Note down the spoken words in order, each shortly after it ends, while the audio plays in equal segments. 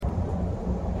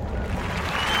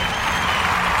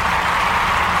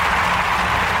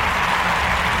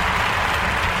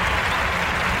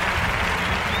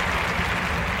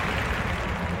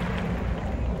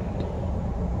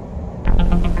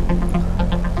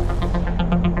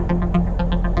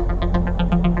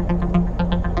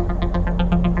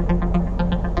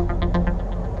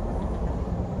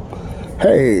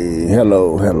Hey,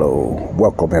 hello.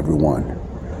 Welcome, everyone.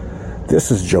 This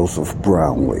is Joseph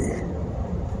Brownlee,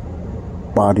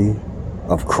 Body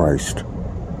of Christ,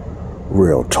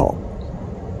 Real Talk.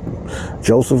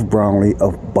 Joseph Brownlee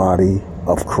of Body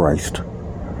of Christ,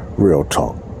 Real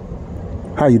Talk.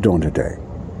 How you doing today?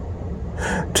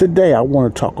 Today, I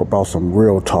want to talk about some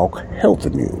real talk health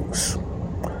news,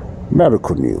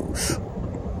 medical news.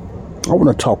 I want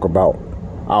to talk about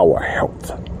our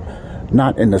health.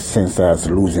 Not in the sense as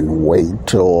losing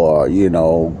weight or,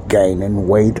 gaining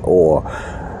weight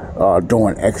or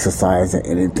doing exercise or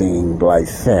anything like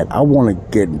that. I want to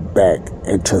get back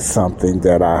into something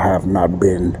that I have not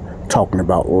been talking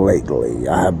about lately.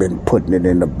 I have been putting it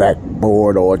in the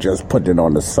backboard or just putting it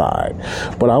on the side.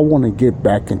 But I want to get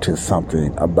back into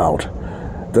something about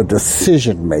the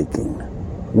decision making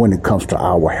when it comes to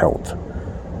our health.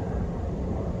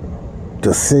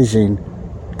 Decision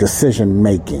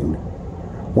making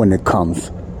when it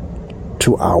comes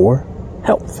to our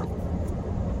health.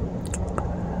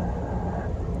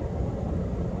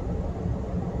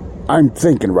 I'm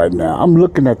thinking right now, I'm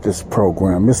looking at this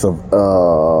program. It's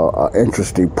a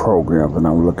interesting program that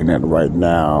I'm looking at right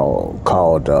now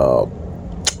called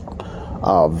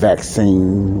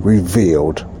Vaccine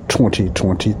Revealed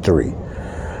 2023.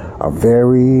 A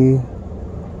very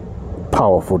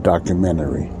powerful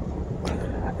documentary.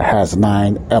 It has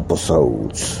 9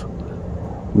 episodes.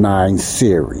 9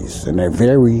 series, and a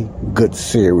very good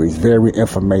series, very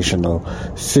informational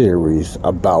series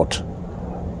about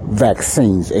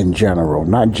vaccines in general,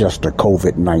 not just the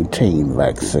COVID-19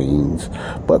 vaccines,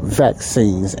 but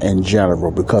vaccines in general,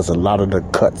 because a lot of the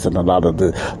cuts and a lot of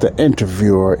the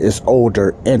interviewer is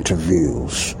older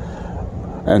interviews,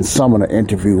 and some of the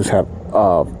interviews have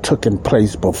taken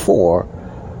place before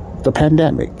the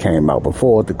pandemic came out,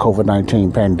 before the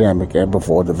COVID-19 pandemic and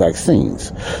before the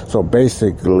vaccines. So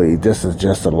basically, this is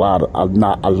just a lot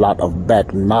of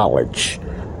back knowledge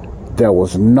that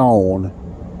was known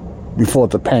before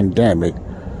the pandemic,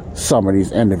 some of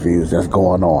these interviews that's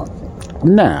going on.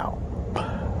 Now,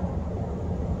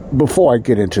 before I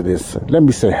get into this, let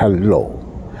me say hello.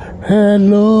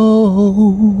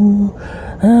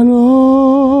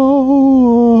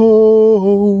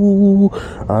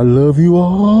 I love you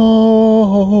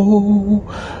all.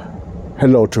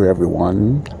 Hello to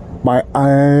everyone. My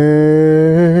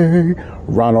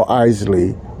Ronald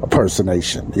Isley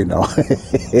impersonation,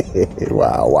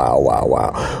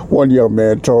 Wow. One young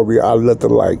man told me I looked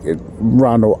like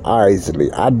Ronald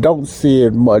Isley. I don't see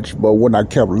it much, but when I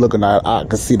kept looking at it, I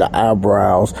could see the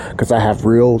eyebrows, because I have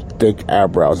real thick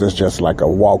eyebrows. It's just like a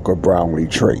Walker Brownlee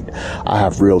trait. I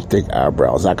have real thick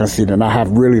eyebrows. I can see them. I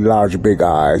have really large, big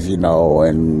eyes, and,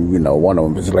 one of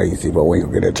them is lazy, but we ain't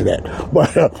gonna get into that. But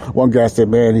one guy said,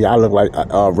 man, I look like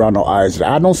Ronald Isley.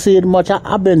 I don't see it much.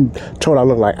 I've been told I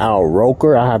look like Al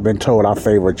Roker. I have been told I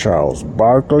favor Charles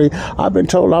Barkley. I've been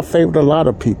told I favored a lot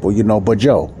of people, but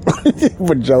Joe.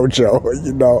 But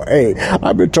JoJo, hey,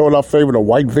 I've been told I favor a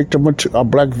black Victor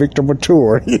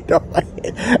Mature,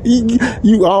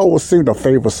 You always seem to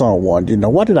favor someone,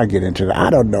 Why did I get into that? I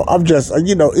don't know. I'm just,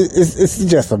 it's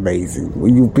just amazing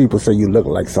when you people say you look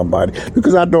like somebody,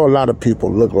 because I know a lot of people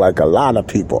look like a lot of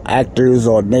people, actors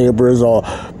or neighbors or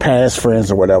past friends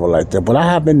or whatever like that. But I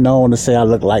have been known to say I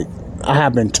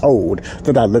have been told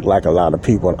that I look like a lot of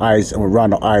people, and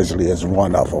Ronald Isley is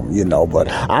one of them, but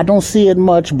I don't see it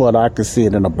much, but I can see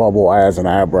it in the bubble eyes and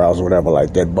eyebrows or whatever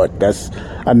like that, but that's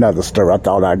another story. I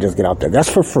thought I'd just get out there.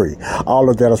 That's for free. All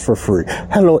of that is for free.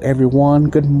 Hello, everyone.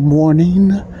 Good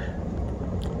morning.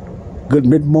 Good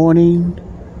mid-morning.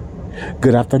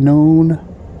 Good afternoon.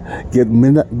 Good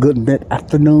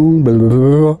mid-afternoon.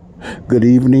 Good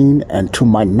evening. And to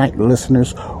my night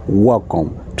listeners,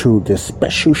 welcome to this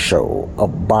special show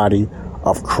of Body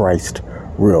of Christ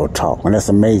Real Talk. And that's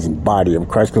amazing, Body of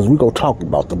Christ, because we're going to talk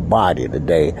about the body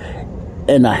today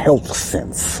in a health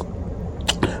sense.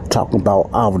 Talking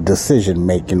about our decision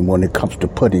making when it comes to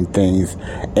putting things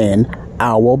in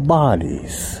our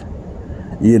bodies.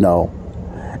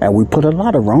 And we put a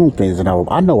lot of wrong things in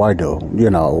I know I do,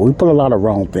 we put a lot of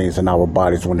wrong things in our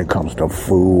bodies when it comes to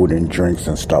food and drinks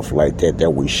and stuff like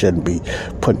that we shouldn't be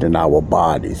putting in our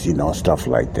bodies, stuff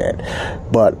like that.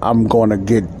 But I'm going to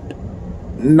get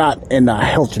not in a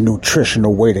healthy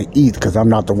nutritional way to eat, because I'm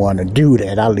not the one to do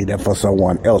that. I'll leave that for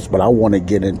someone else. But I want to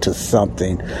get into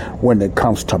something when it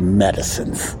comes to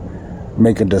medicines.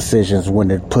 Making decisions of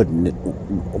putting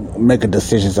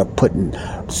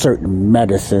certain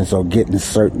medicines or getting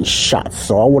certain shots.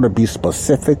 So I want to be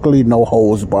specifically, no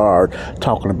holds barred,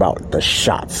 talking about the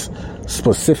shots,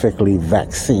 specifically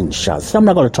vaccine shots. So I'm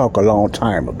not going to talk a long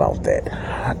time about that.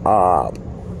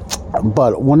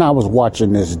 But when I was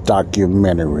watching this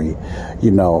documentary,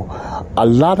 a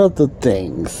lot of the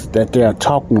things that they're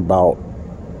talking about,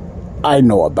 I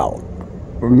know about.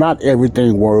 Not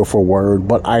everything word for word,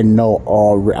 but I know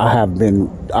all. I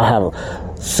have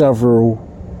several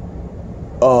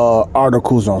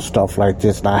articles on stuff like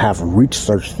this, and I have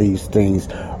researched these things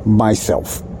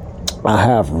myself. I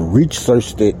have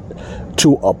researched it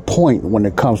to a point when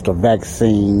it comes to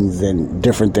vaccines and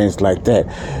different things like that,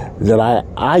 that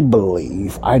I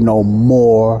believe I know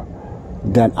more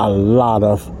than a lot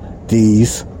of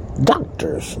these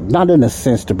doctors. Not in a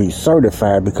sense to be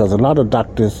certified, because a lot of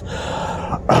doctors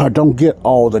don't get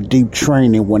all the deep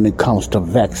training when it comes to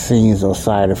vaccines or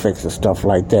side effects and stuff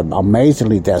like that.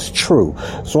 Amazingly, that's true.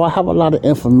 So I have a lot of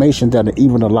information that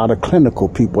even a lot of clinical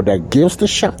people that gives the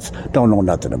shots don't know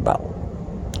nothing about.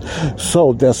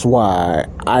 So that's why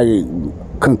I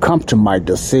can come to my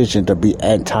decision to be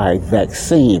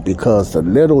anti-vaccine, because the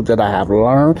little that I have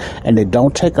learned, and it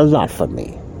don't take a lot for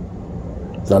me,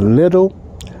 the little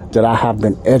that I have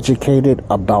been educated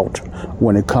about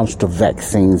when it comes to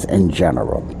vaccines in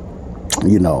general.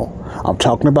 I'm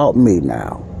talking about me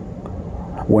now.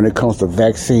 When it comes to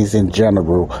vaccines in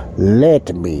general,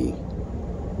 led me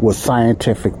with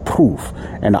scientific proof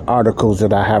and the articles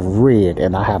that I have read,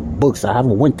 and I have books. I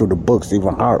haven't went through the books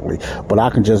even hardly, but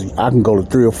I can go to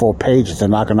 3 or 4 pages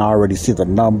and I can already see the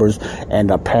numbers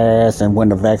and the past and when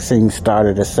the vaccine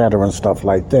started, etc. and stuff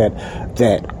like that.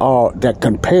 That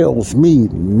compels me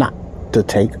not to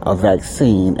take a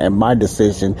vaccine, and my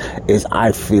decision is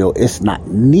I feel it's not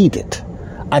needed.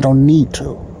 I don't need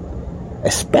to,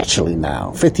 especially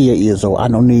now, 58 years old. I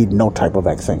don't need no type of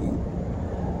vaccine.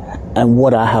 And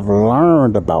what I have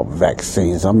learned about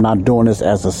vaccines, I'm not doing this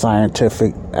as a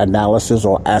scientific analysis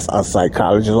or as a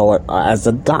psychologist or as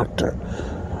a doctor.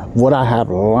 What I have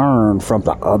learned from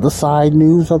the other side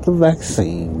news of the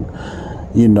vaccine,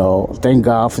 thank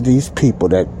God for these people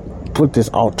that put this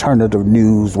alternative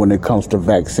news when it comes to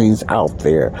vaccines out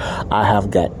there. I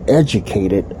have got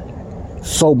educated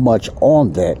so much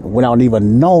on that without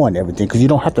even knowing everything, because you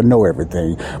don't have to know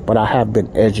everything, but I have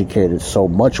been educated so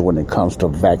much when it comes to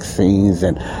vaccines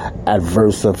and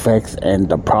adverse effects, and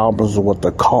the problems with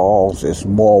the cause is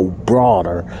more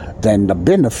broader than the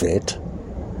benefit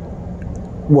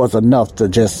was enough to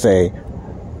just say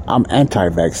I'm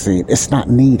anti-vaccine. It's not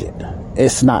needed.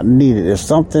 It's not needed. If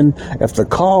the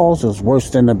cause is worse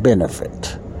than the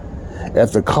benefit,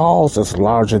 if the cause is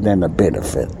larger than the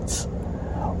benefits,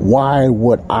 why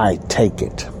would I take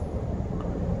it?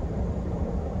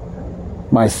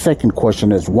 My second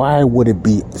question is, why would it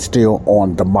be still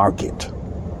on the market?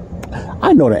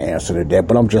 I know the answer to that,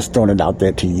 but I'm just throwing it out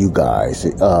there to you guys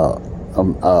that's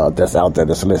out there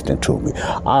that's listening to me.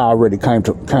 I already came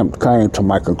to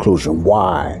my conclusion.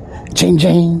 Why? Ching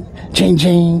ching, ching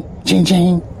ching, ching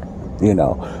ching.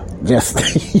 Just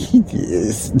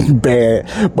it's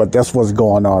bad, but that's what's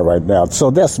going on right now. So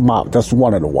that's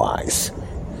one of the whys.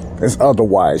 There's other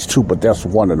whys too, but that's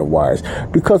one of the whys,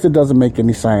 because it doesn't make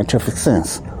any scientific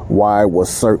sense. Why will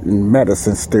certain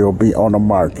medicines still be on the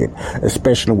market,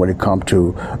 especially when it comes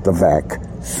to the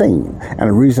vaccine? And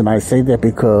the reason I say that,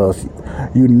 because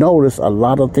you notice a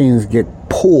lot of things get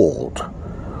pulled.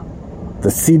 The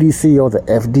CDC or the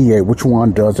FDA, which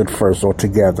one does it first or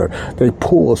together, they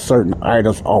pull certain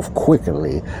items off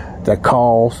quickly that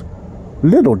cause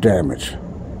little damage.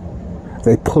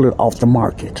 They pull it off the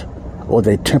market, or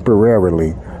they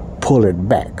temporarily pull it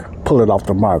off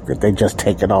the market. They just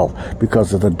take it off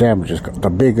because of the damages.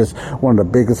 One of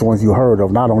the biggest ones you heard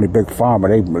of, not only Big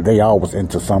Pharma, they always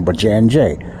into some, but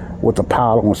J&J with the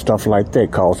powder and stuff like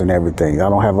that causing everything. I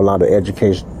don't have a lot of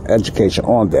education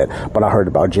on that, but I heard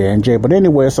about J&J. But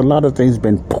anyway, it's a lot of things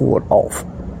been pulled off.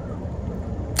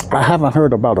 I haven't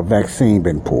heard about a vaccine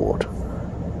been pulled.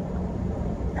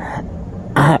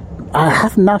 I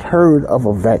have not heard of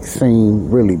a vaccine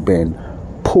really been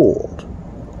pulled.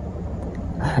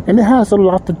 And it has a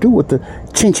lot to do with the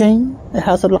ching-ching. It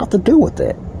has a lot to do with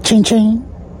that. Ching-ching.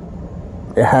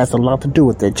 It has a lot to do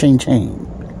with that ching-ching.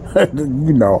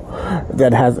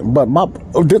 That has, but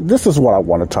this is what I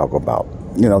want to talk about.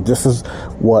 This is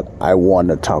what I want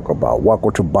to talk about.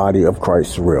 Welcome to Body of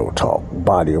Christ Real Talk.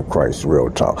 Body of Christ Real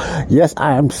Talk. Yes,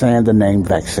 I am saying the name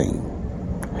vaccine.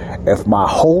 If my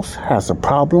host has a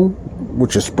problem,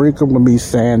 which is sprinkling with me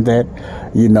saying that,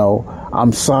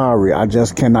 I'm sorry. I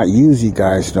just cannot use you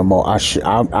guys no more.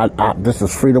 This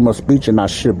is freedom of speech, and I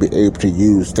should be able to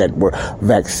use that word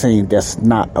vaccine. That's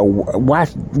not why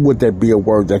would there be a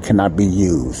word that cannot be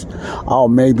used? Or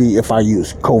maybe if I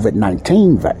use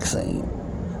COVID-19 vaccine,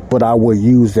 but I will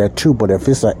use that too. But if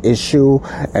it's an issue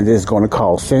and it's going to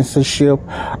cause censorship,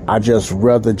 I just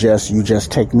rather you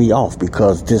just take me off,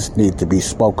 because this needs to be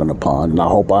spoken upon. And I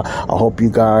hope you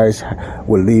guys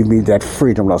will leave me that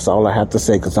freedom. That's all I have to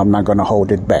say, because I'm not going to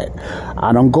hold it back.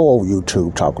 I don't go on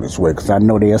YouTube talking this way because I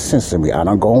know they'll censor me. I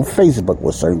don't go on Facebook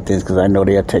with certain things because I know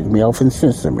they'll take me off and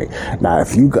censor me. Now,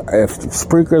 if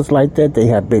speakers like that, they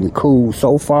have been cool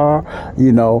so far,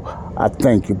 I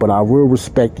thank you, but I will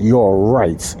respect your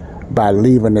rights by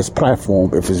leaving this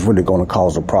platform if it's really going to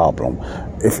cause a problem.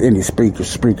 If any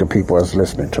speaker people is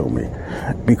listening to me,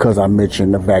 because I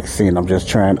mentioned the vaccine, I'm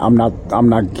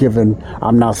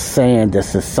not saying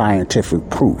this is scientific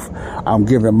proof. I'm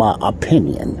giving my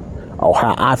opinion on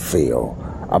how I feel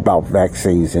about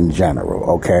vaccines in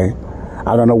general. Okay,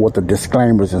 I don't know what the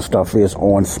disclaimers and stuff is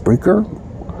on Spreaker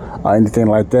or anything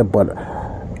like that, but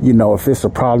if it's a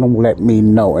problem, let me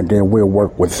know, and then we'll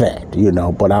work with that,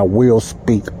 but I will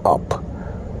speak up,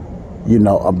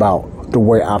 about the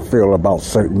way I feel about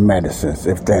certain medicines,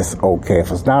 if that's okay.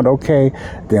 If it's not okay,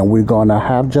 then we're going to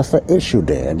have just an issue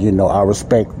then. I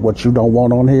respect what you don't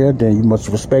want on here, then you must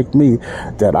respect me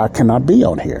that I cannot be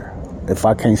on here if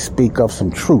I can't speak up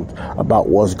some truth about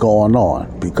what's going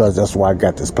on, because that's why I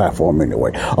got this platform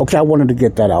anyway. Okay, I wanted to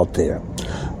get that out there.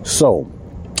 So,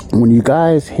 when you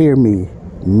guys hear me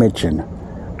mention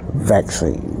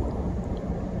vaccine,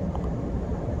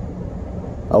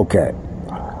 okay,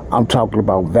 I'm talking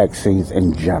about vaccines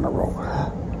in general.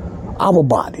 Our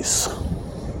bodies,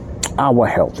 our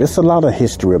health. There's a lot of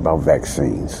history about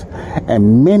vaccines,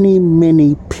 and many,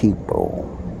 many people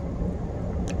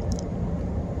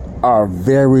are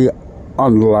very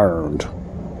unlearned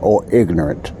or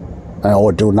ignorant,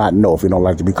 or do not know. If you don't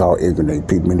like to be called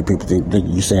ignorant, many people think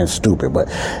you're saying stupid, but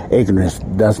ignorance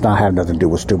does not have nothing to do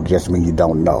with stupid. It just means you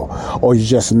don't know, or you're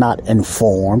just not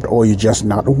informed, or you're just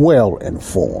not well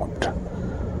informed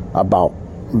about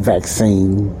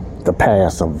the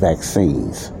past of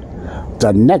vaccines,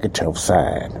 the negative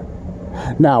side.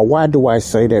 Now, why do I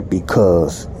say that?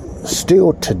 Because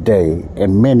still today,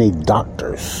 and many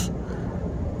doctors,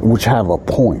 which have a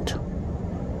point,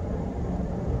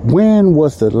 when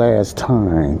was the last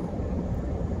time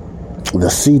the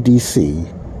CDC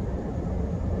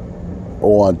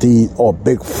or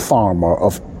Big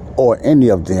Pharma or any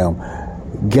of them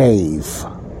gave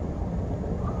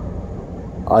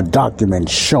a document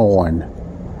showing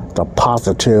the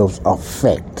positive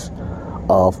effect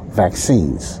of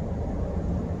vaccines,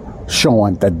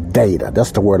 showing the data?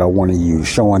 That's the word I want to use,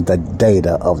 showing the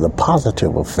data of the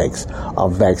positive effects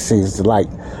of vaccines, like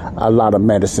a lot of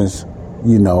medicines,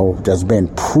 that's been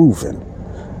proven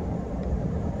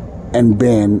and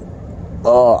been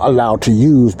allowed to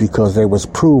use because they was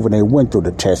proven. They went through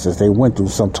the tests. They went through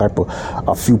some type of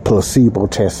a few placebo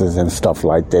tests and stuff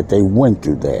like that. They went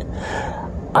through that.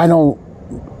 I don't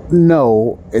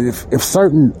know if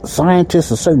certain scientists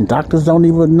or certain doctors don't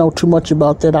even know too much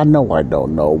about that. I know I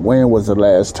don't know. When was the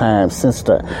last time since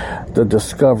the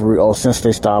discovery, or since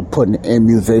they started putting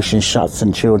immunization shots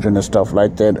in children and stuff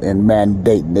like that and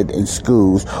mandating it in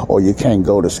schools, or you can't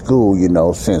go to school,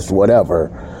 since whatever.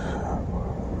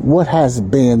 What has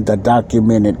been the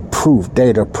documented proof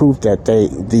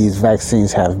that these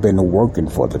vaccines have been working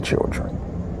for the children?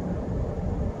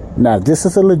 Now, this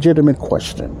is a legitimate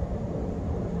question.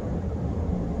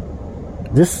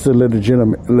 This is a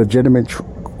legitimate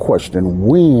question.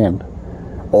 When,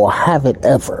 or have it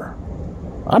ever?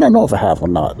 I don't know if I have or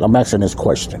not. I'm asking this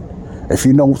question. If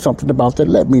you know something about that,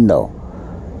 let me know.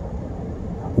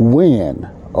 When,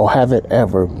 or have it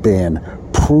ever been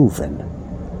proven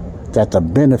that the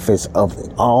benefits of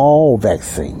all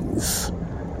vaccines,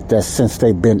 that since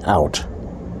they've been out,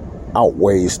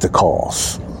 outweighs the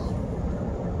cost?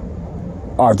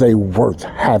 Are they worth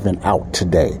having out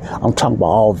today? I'm talking about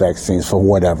all vaccines for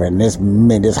whatever, and there's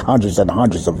hundreds and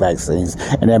hundreds of vaccines,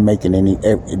 and they're making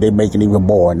even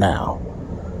more now.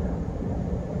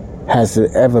 Has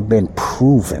it ever been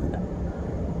proven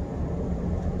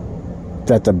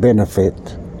that the benefit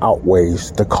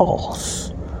outweighs the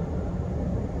cost?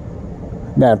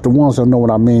 Now, if the ones that know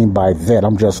what I mean by that,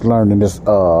 I'm just learning this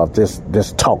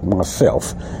talk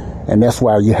myself. And that's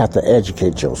why you have to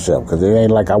educate yourself, because it ain't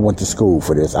like I went to school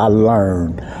for this. I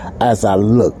learn as I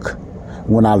look.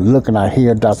 When I look and I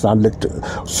hear doctors, I look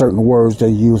at certain words they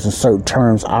use and certain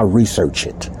terms, I research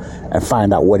it and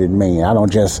find out what it means. I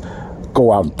don't just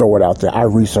go out and throw it out there. I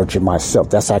research it myself.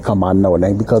 That's how come I know it.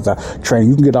 Ain't because I train.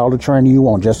 You can get all the training you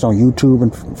want just on YouTube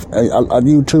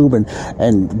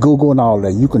and Google and all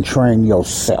that. You can train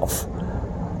yourself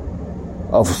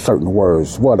of certain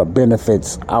words. What the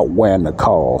benefits outweighing the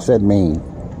cost. That means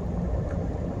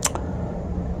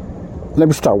Let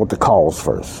me start with the cause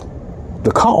first.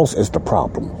 The cause is the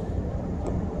problem.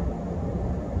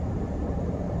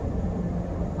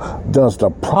 Does the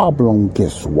problem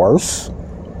get worse?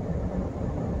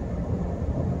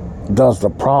 Does the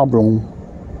problem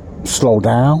slow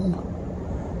down?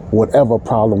 Whatever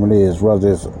problem it is,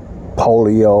 whether it's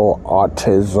polio,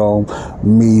 autism,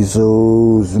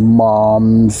 measles,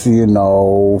 mumps,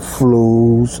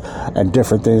 flus, and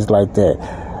different things like that.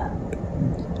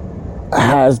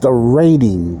 Has the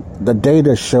rating, the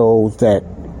data shows that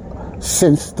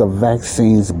since the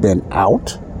vaccine's been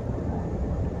out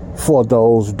for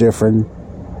those different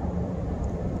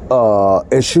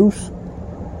issues,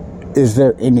 is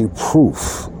there any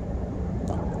proof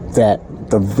that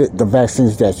the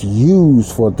vaccines that's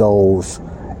used for those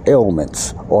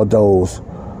ailments or those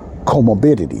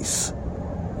comorbidities,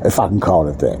 if I can call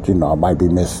it that, I might be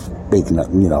misspeaking,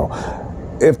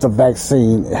 if the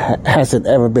vaccine hasn't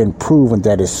ever been proven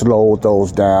that it slowed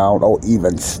those down or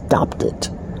even stopped it?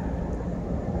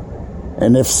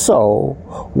 And if so,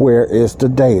 where is the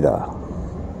data?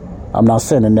 I'm not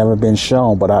saying it never been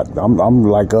shown, but I'm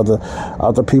like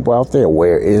other people out there.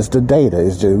 Where is the data?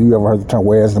 You ever heard the term,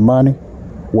 where's the money?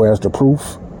 Where's the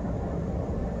proof?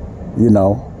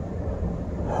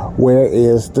 Where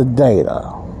is the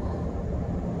data?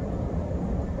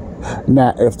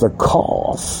 Now, if the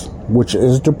cause, which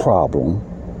is the problem,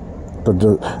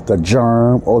 the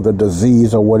germ or the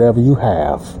disease or whatever you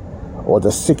have, or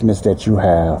the sickness that you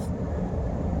have,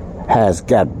 has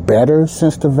got better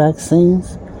since the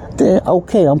vaccines, then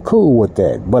okay, I'm cool with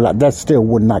that. But that still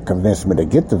would not convince me to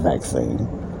get the vaccine.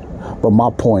 But my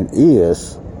point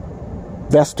is,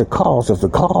 that's the cause. If the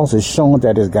cause is showing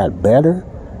that it's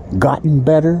gotten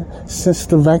better since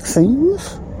the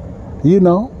vaccines,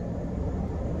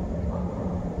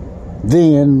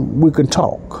 then we can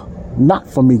talk. Not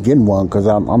for me getting one, because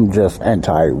I'm just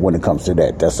anti when it comes to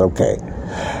that. That's okay.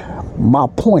 My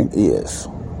point is,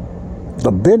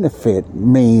 the benefit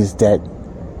means that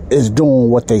it's doing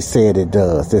what they said it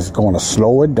does. It's going to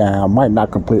slow it down. Might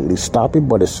not completely stop it,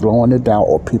 but it's slowing it down,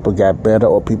 or people got better,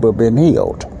 or people have been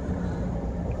healed.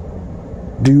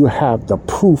 Do you have the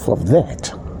proof of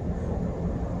that?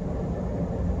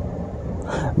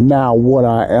 Now, what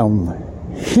I am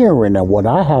hearing and what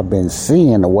I have been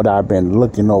seeing and what I've been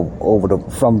looking over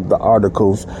from the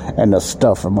articles and the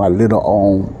stuff in my little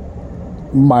own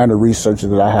minor research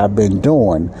that I have been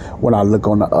doing, when I look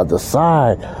on the other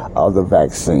side of the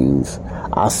vaccines,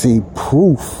 I see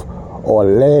proof or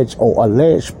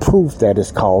alleged proof that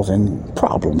it's causing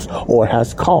problems, or it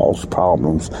has caused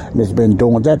problems, and it's been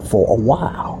doing that for a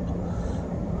while.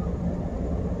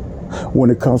 When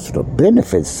it comes to the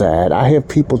benefit side, I hear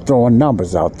people throwing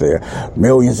numbers out there.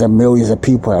 Millions and millions of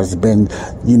people has been,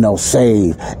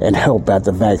 saved and helped by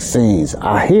the vaccines.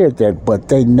 I hear that, but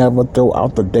they never throw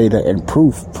out the data and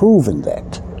proving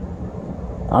that.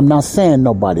 I'm not saying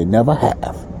nobody never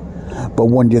have. But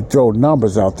when you throw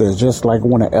numbers out there, it's just like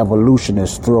when an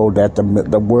evolutionist throw that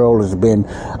the world has been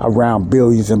around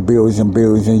billions and billions and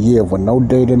billions of years with no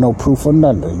data, no proof or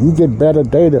nothing. You get better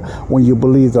data when you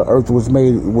believe the earth was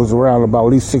around about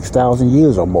at least 6,000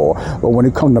 years or more. But when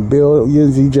it comes to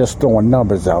billions, you just throwing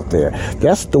numbers out there.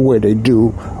 That's the way they do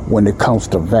when it comes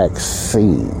to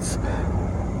vaccines.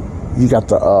 You got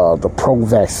the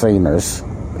pro-vacciners,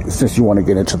 since you want to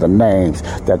get into the names,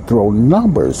 that throw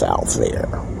numbers out there.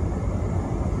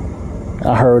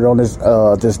 I heard on this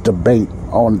debate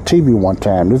on TV one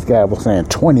time, this guy was saying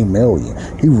 20 million.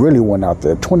 He really went out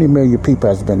there. 20 million people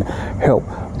has been helped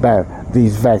by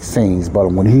these vaccines.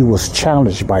 But when he was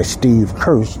challenged by Steve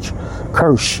Kirsch,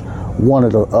 one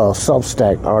of the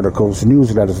Substack articles,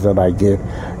 newsletters that I get,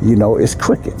 it's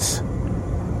crickets.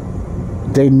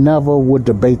 They never would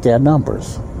debate their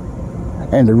numbers.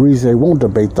 And the reason they won't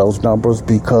debate those numbers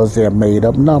because they're made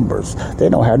up numbers. They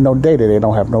don't have no data. They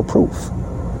don't have no proof.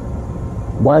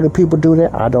 Why do people do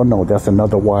that? I don't know. That's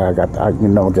another why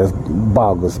just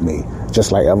boggles me.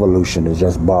 Just like evolution, it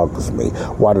just boggles me.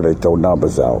 Why do they throw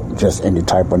numbers out? Just any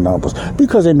type of numbers.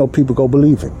 Because they know people go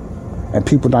believe it. And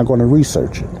people not going to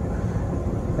research it.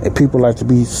 And people like to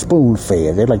be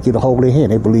spoon-fed. They like you to hold their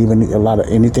hand. They believe in a lot of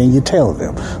anything you tell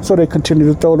them. So they continue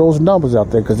to throw those numbers out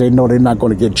there because they know they're not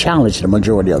going to get challenged the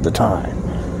majority of the time.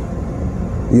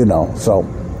 So,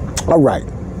 all right.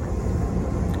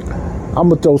 I'm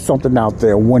going to throw something out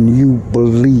there. When you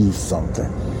believe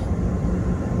something,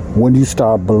 when you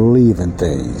start believing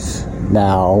things.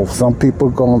 Now, some people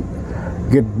going to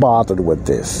get bothered with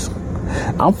this.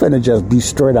 I'm finna just be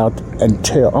straight out and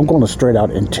I'm going to straight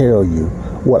out and tell you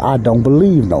what I don't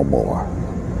believe no more.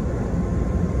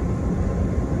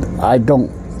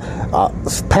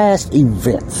 past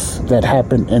events that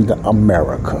happened in the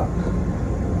America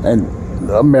and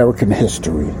American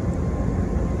history.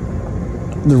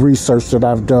 The research that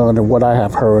I've done and what I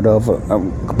have heard of,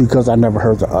 because I never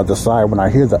heard the other side. When I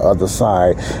hear the other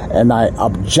side and I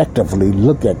objectively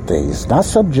look at things, not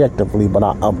subjectively, but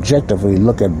I objectively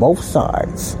look at both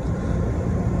sides.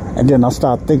 And then I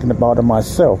start thinking about it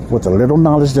myself with the little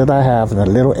knowledge that I have and the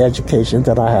little education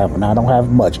that I have. And I don't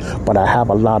have much, but I have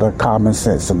a lot of common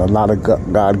sense and a lot of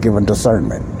God-given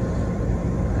discernment.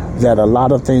 That a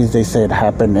lot of things they said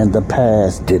happened in the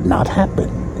past did not happen.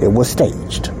 It was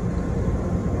staged.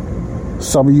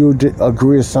 Some of you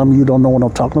agree, some of you don't know what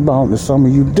I'm talking about, and some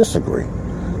of you disagree.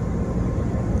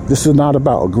 This is not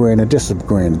about agreeing and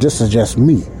disagreeing. This is just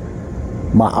me,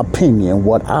 my opinion,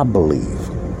 what I believe.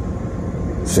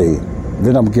 See,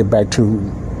 then I'm going to get back to,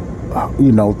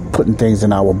 putting things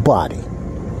in our body.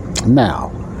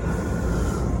 Now,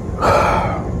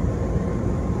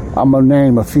 I'm going to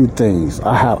name a few things.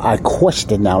 I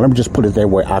question now. Let me just put it that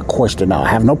way. I question now. I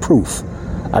have no proof.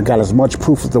 I got as much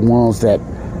proof as the ones that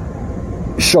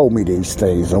show me these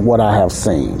things and what I have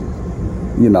seen.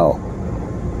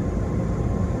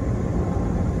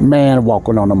 Man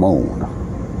walking on the moon.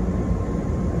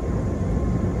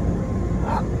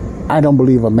 I don't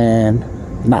believe a man,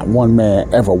 not one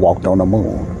man, ever walked on the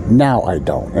moon. Now I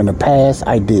don't. In the past,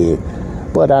 I did.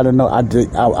 But I don't know. I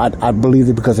believed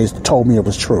it because they told me it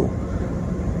was true.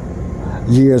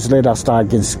 Years later, I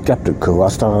started getting skeptical. I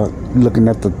started looking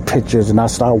at the pictures, and I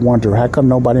started wondering, how come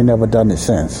nobody never done it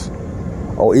since?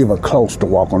 Or even close to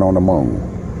walking on the moon?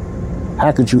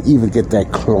 How could you even get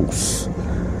that close?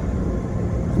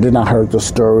 Then I heard the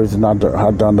stories, and I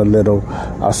done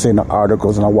I seen the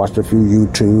articles, and I watched a few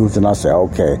YouTubes, and I said,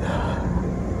 okay,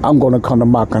 I'm going to come to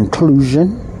my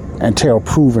conclusion until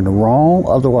proven wrong,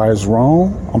 otherwise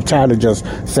wrong. I'm tired of just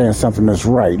saying something that's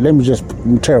right. Let me just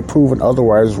until proven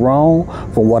otherwise wrong.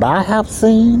 For what I have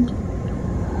seen,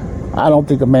 I don't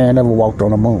think a man ever walked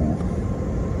on the moon.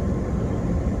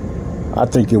 I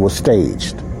think it was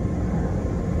staged.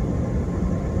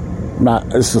 Now,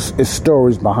 it's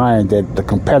stories behind that. The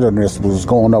competitiveness was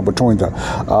going up between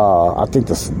I think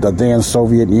the then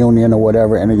Soviet Union or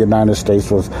whatever, and the United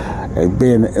States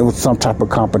it was some type of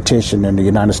competition, and the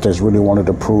United States really wanted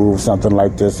to prove something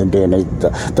like this, and then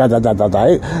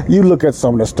you look at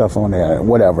some of the stuff on there,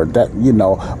 whatever,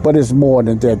 but it's more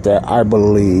than that I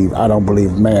don't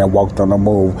believe man walked on the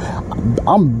moon.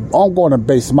 I'm going to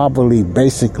base my belief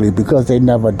basically because they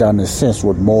never done it since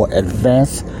with more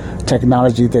advanced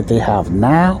technology that they have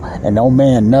now, and no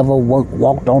man never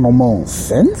walked on the moon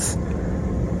since.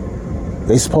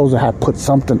 They supposed to have put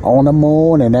something on the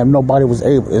moon, and that nobody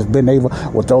has been able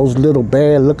with those little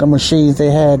bad looking machines they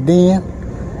had then,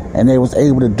 and they was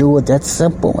able to do it that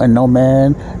simple, and no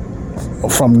man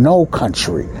from no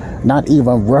country, not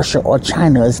even Russia or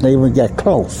China, has never get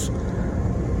close,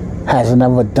 has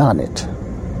never done it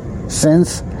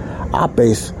since. I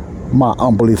base my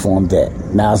unbelief on that.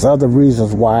 Now, there's other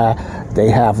reasons why they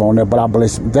have on it, but I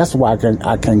believe that's why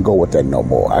I can't go with that no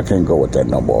more. I can't go with that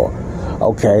no more.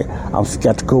 Okay, I'm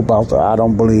skeptical about that. I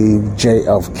don't believe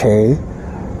JFK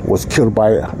was killed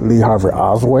by Lee Harvey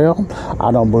Oswald.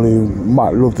 I don't believe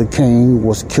Martin Luther King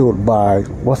was killed by,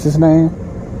 what's his name?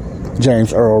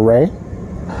 James Earl Ray.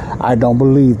 I don't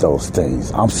believe those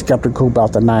things. I'm skeptical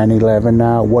about the 9/11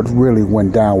 now, what really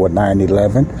went down with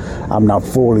 9/11. I'm not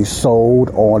fully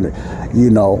sold on,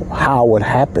 how it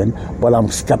happened, but I'm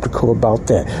skeptical about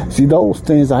that. See, those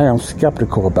things I am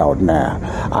skeptical about now.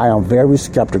 I am very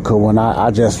skeptical, and I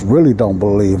just really don't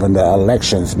believe in the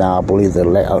elections now. I believe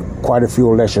that quite a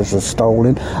few elections were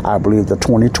stolen. I believe the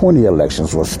 2020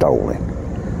 elections were stolen.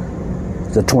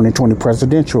 The 2020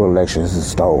 presidential elections is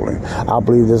stolen. I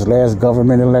believe this last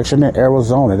government election in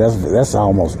Arizona, that's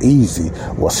almost easy,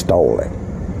 was stolen.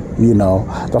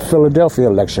 The Philadelphia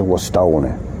election was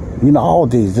stolen. All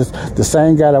these. The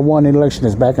same guy that won the election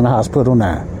is back in the hospital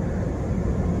now.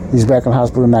 He's back in the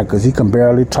hospital now because he can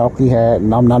barely talk.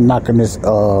 And I'm not knocking his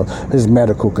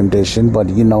medical condition, but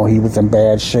he was in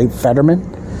bad shape. Fetterman,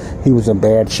 he was in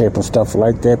bad shape and stuff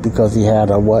like that because he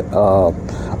had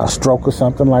a stroke or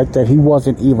something like that. He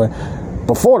wasn't even,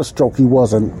 before the stroke, he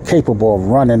wasn't capable of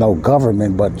running no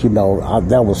government, but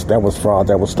that was fraud,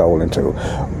 that was stolen too.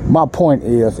 My point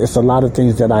is, it's a lot of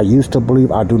things that I used to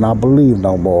believe I do not believe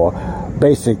no more,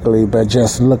 basically, but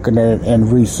just looking at it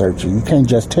and researching. You can't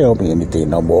just tell me anything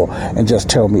no more and just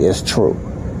tell me it's true.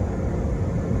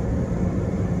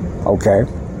 Okay?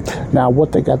 Now,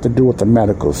 what they got to do with the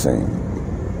medical scene?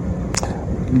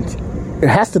 It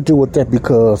has to do with that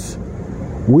because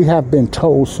we have been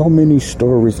told so many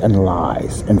stories and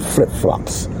lies and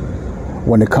flip-flops.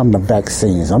 when it comes to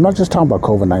vaccines. I'm not just talking about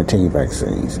COVID-19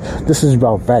 vaccines. This is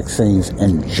about vaccines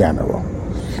in general.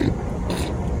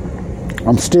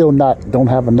 I'm still don't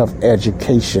have enough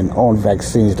education on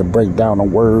vaccines to break down the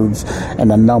words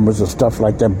and the numbers and stuff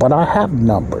like that, but I have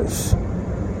numbers.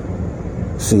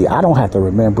 See, I don't have to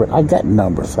remember it. I got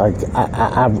numbers.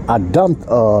 I've done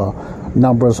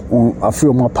numbers on a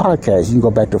few of my podcasts. You can go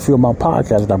back to a few of my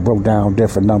podcasts and I broke down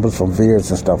different numbers from VAERS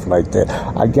and stuff like that.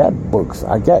 I got books.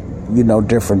 I got,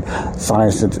 different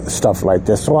science and stuff like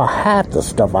that. So I have the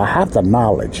stuff. I have the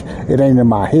knowledge. It ain't in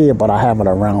my head, but I have it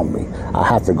around me. I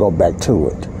have to go back to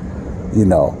it,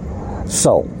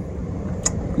 So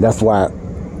that's why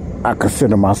I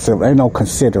consider myself, I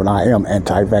am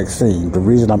anti-vaccine. The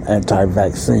reason I'm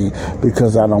anti-vaccine,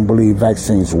 because I don't believe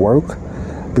vaccines work,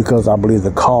 because I believe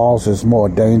the cause is more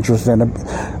dangerous than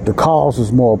the cause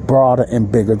is more broader and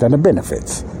bigger than the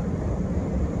benefits.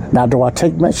 Now, do I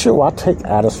take meds? Sure, I take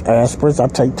aspirins, I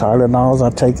take Tylenols,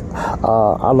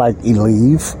 I like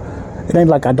Aleve. It ain't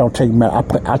like I don't take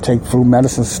I take flu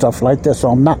medicine, stuff like that, so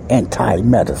I'm not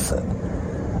anti-medicine.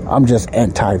 I'm just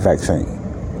anti-vaccine.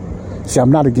 See, I'm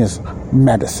not against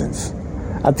medicines.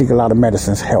 I think a lot of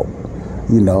medicines help.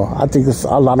 I think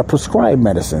a lot of prescribed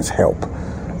medicines help.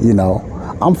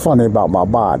 I'm funny about my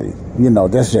body.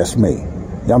 That's just me.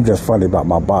 I'm just funny about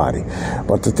my body.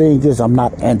 But the thing is, I'm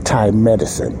not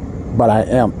anti-medicine, but I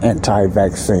am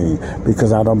anti-vaccine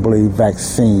because I don't believe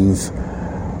vaccines,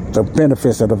 the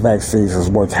benefits of the vaccines is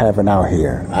worth having out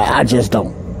here. I just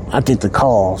don't. I think the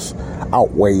cause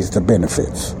outweighs the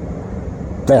benefits.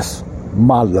 That's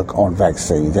my look on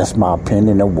vaccines. That's my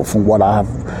opinion from what I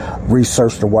have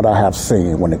researched and what I have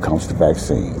seen when it comes to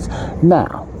vaccines.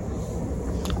 Now,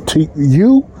 to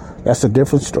you, that's a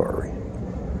different story.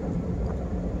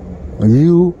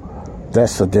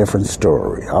 That's a different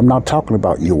story. I'm not talking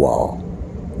about you all,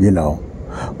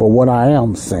 But what I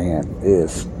am saying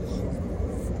is,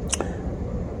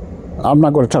 I'm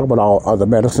not going to talk about all other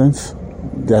medicines.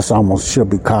 That's almost should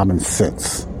be common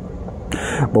sense.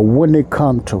 But when it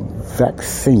comes to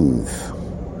vaccines,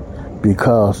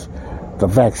 because the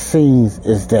vaccines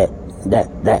is that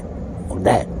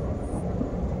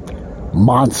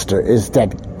monster, is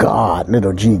that God,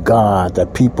 little g God,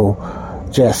 that people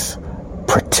just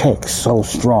protect so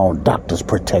strong. Doctors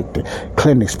protect it,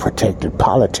 clinics protect it,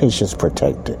 politicians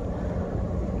protect it.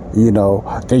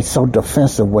 They so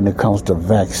defensive when it comes to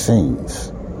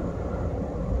vaccines.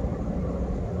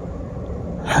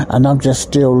 And I'm just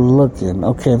still looking,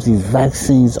 okay, if these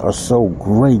vaccines are so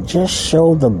great, just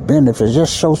show the benefits,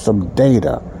 just show some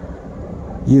data.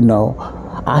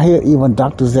 I hear even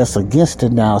doctors that's against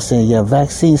it now saying, yeah,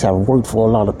 vaccines have worked for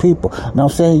a lot of people. Now I'm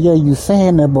saying, yeah, you're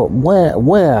saying that, but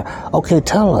where? Okay,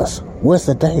 tell us, where's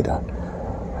the data?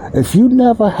 If you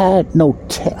never had no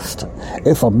test,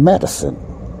 if a medicine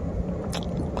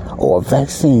or a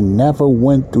vaccine never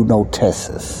went through no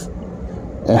tests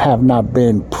and have not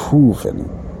been proven,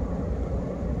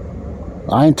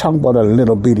 I ain't talking about a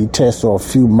little bitty test or a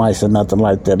few mice or nothing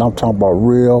like that. I'm talking about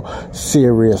real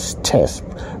serious tests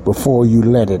before you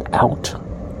let it out.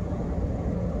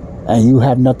 And you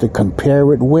have nothing to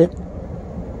compare it with.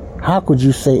 How could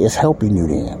you say it's helping you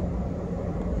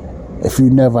then? If you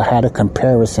never had a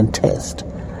comparison test,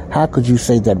 how could you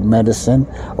say that medicine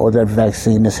or that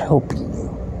vaccine is helping you?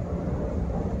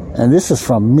 And this is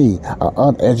from me, an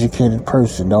uneducated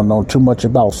person, don't know too much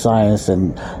about science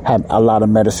and have a lot of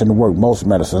medicine work. Most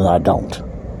medicines I don't.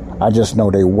 I just know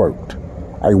they worked.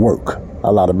 I work.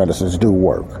 A lot of medicines do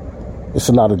work. It's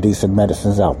a lot of decent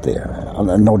medicines out there,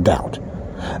 no doubt.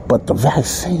 But the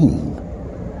vaccine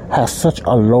has such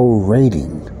a low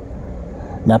rating.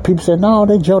 Now people say, no,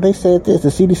 they said this, the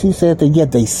CDC said that. Yeah,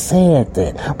 they said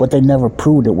that, but they never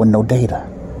proved it with no data.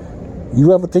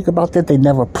 You ever think about that? They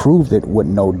never proved it with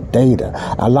no data.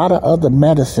 A lot of other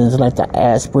medicines, like the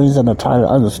aspirins and the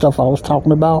other stuff I was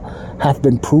talking about, have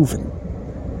been proven,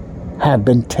 have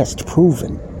been test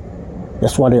proven.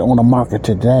 That's why they're on the market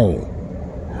today.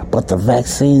 But the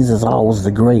vaccines is always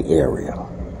the gray area.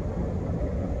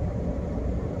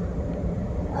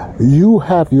 You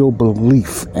have your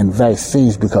belief in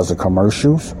vaccines because of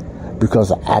commercials,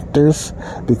 because of actors,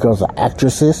 because of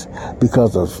actresses,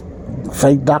 because of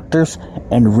fake doctors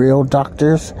and real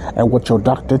doctors, and what your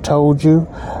doctor told you.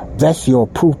 That's your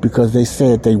proof because they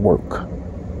said they work.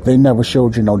 They never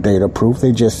showed you no data proof.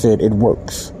 They just said it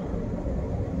works.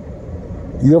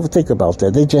 You ever think about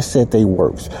that? They just said they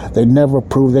works. They never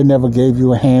proved. They never gave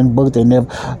you a handbook. They never,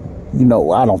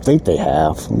 I don't think they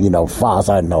have, as far as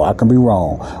I know. I can be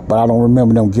wrong, but I don't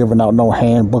remember them giving out no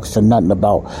handbooks or nothing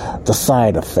about the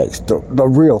side effects, the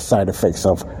real side effects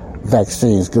of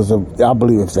vaccines. Because I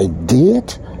believe if they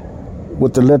did,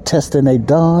 with the little testing they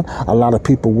done, a lot of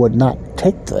people would not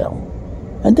take them.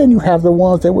 And then you have the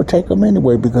ones that would take them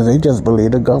anyway because they just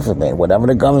believe the government, whatever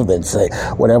the government say,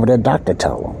 whatever their doctor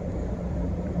tell them.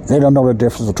 They don't know the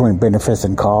difference between benefits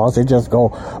and cause. They just go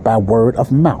by word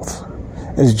of mouth.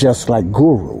 It's just like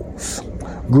gurus.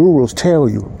 Gurus tell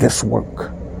you this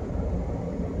work.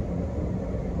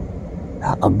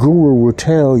 A guru will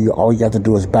tell you all you have to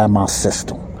do is buy my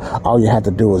system. All you have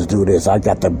to do is do this. I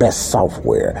got the best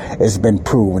software. It's been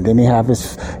proven. Then he have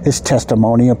his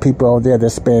testimony of people out there that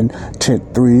spend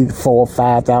 $3,000,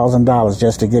 $4,000, $5,000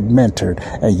 just to get mentored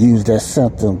and use their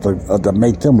symptoms to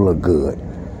make them look good.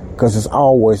 Because it's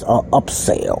always an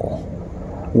upsell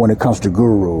when it comes to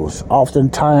gurus.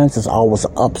 Oftentimes, it's always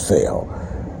an upsell.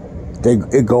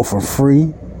 It go from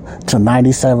free to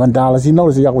 $97. You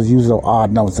notice he always use those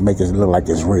odd numbers to make it look like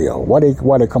it's real. Why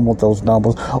they come with those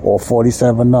numbers, or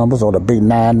 47 numbers, or the big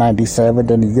 997?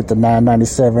 Then you get the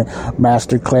 997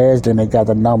 master class. Then they got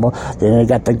the number. Then they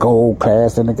got the gold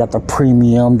class. Then they got the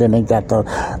premium. Then they got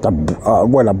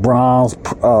the bronze,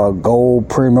 gold,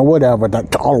 premium, whatever.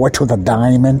 All the way to the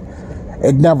diamond.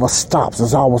 It never stops.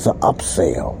 It's always an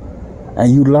upsell.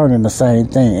 And you learning the same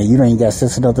thing, and you ain't got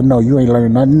sense enough to know. You ain't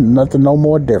learning nothing no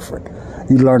more different.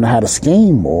 You learn how to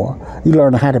scheme more. You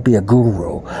learn how to be a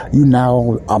guru. You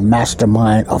now a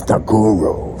mastermind of the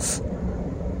gurus.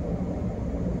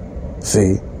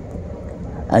 See?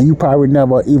 And you probably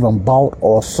never even bought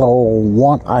or sold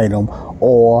one item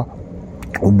or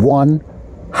one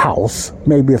house,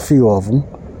 maybe a few of them.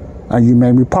 And you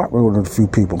may be partnering with a few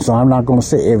people. So I'm not going to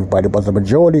say everybody, but the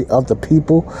majority of the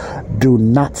people do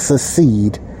not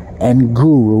succeed in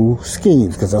guru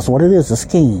schemes, because that's what it is, a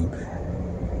scheme.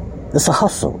 It's a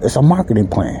hustle. It's a marketing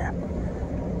plan.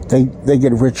 They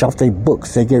get rich off their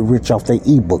books. They get rich off their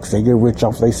ebooks. They get rich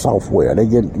off their software. They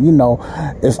get,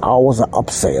 it's always an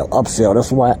upsell.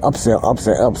 That's why upsell.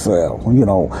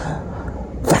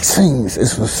 Vaccines,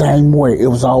 it's the same way. It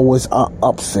was always an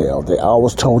upsell. They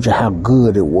always told you how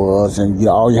good it was, and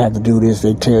all you had to do this.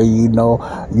 They tell you,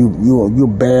 you're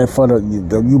bad for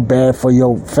you bad for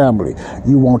your family.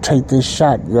 You won't take this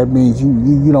shot. That means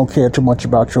you don't care too much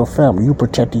about your family. You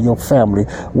protecting your family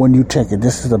when you take it.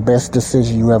 This is the best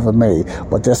decision you ever made.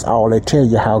 But that's all they tell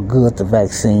you, how good the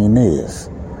vaccine is.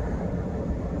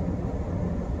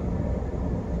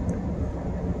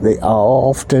 They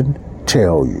often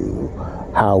tell you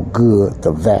how good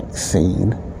the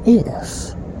vaccine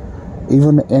is.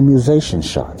 Even the immunization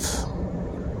shots.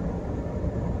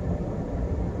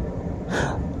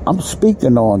 I'm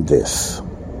speaking on this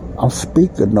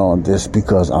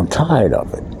because I'm tired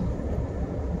of it.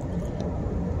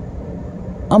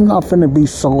 I'm not finna be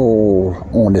sold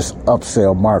on this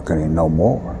upsell marketing no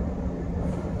more.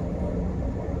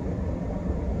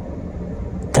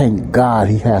 Thank God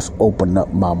he has opened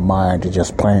up my mind to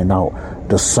just plain out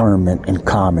discernment and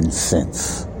common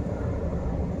sense.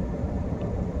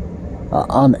 An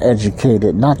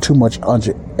uneducated, not too much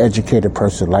uneducated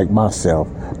person like myself,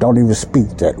 don't even speak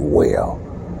that well,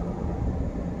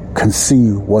 can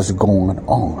see what's going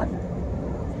on.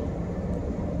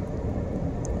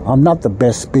 I'm not the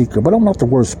best speaker, but I'm not the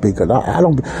worst speaker. I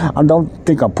don't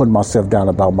think I'm putting myself down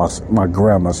about my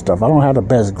grammar stuff. I don't have the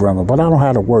best grammar, but I don't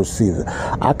have the worst either.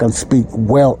 I can speak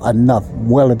well enough,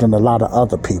 weller than a lot of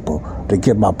other people, to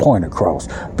get my point across,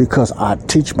 because I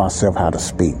teach myself how to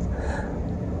speak.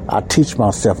 I teach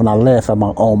myself, and I laugh at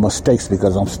my own mistakes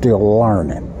because I'm still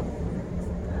learning.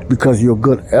 Because you're a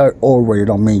good orator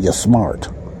don't mean you're smart.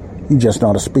 You just know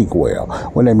how to speak well.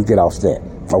 Well, let me get off that.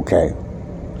 Okay.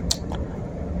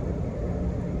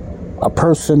 A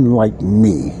person like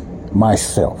me,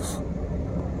 myself,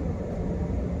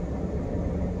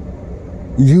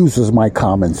 uses my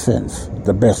common sense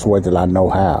the best way that I know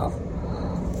how.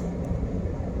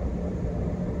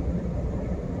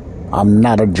 I'm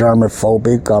not a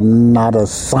germophobic. I'm not a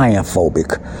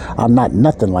science-phobic. I'm not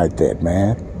nothing like that,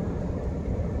 man.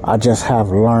 I just have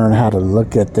learned how to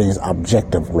look at things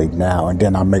objectively now, and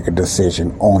then I make a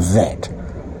decision on that.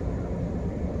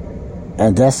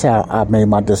 And that's how I made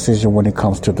my decision when it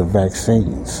comes to the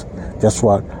vaccines. That's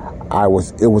what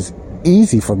it was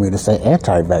easy for me to say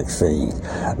anti-vaccines.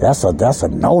 That's a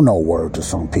no-no word to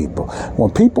some people.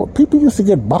 When people used to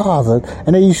get bothered,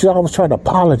 and they used to always try to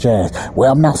apologize.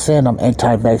 Well, I'm not saying I'm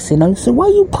anti-vaccine. I say, why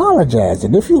are you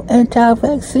apologizing? If you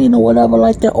anti-vaccine or whatever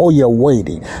like that, or you're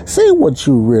waiting, say what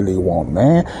you really want,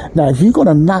 man. Now, if you're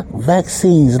gonna knock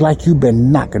vaccines like you've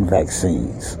been knocking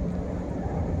vaccines,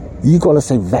 you're going to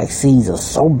say vaccines are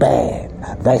so bad.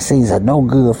 Vaccines are no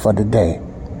good for today.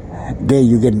 then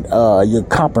you get you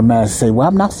compromise and say, well,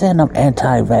 I'm not saying I'm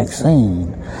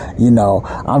anti-vaccine.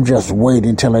 I'm just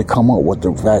waiting till they come up with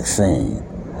the vaccine.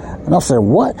 And I said,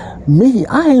 what? Me?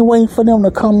 I ain't waiting for them to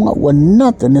come up with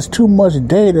nothing. There's too much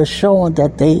data showing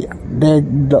that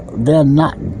they're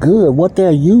not good, what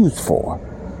they're used for.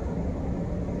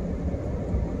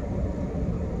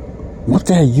 What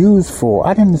they're used for.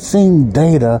 I didn't see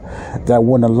data that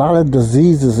when a lot of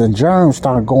diseases and germs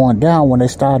start going down, when they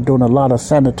start doing a lot of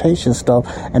sanitation stuff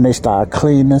and they start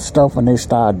cleaning stuff and they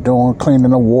start cleaning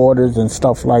the waters and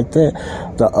stuff like that,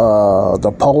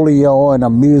 the polio and the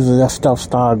measles, that stuff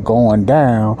started going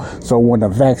down. So when the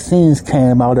vaccines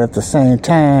came out at the same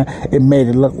time, it made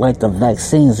it look like the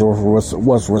vaccines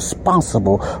was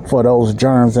responsible for those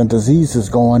germs and diseases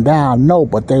going down. No,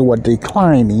 but they were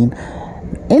declining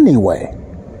anyway.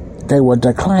 They were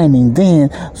declining then,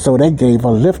 so they gave a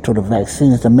lift to the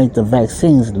vaccines to make the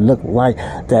vaccines look like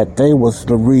that they was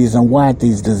the reason why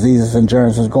these diseases and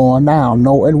germs was going down.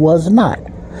 No, it was not.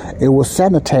 It was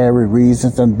sanitary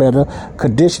reasons and better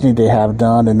conditioning they have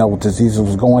done, and those diseases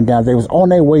was going down. They was on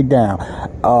their way down.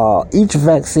 Each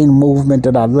vaccine movement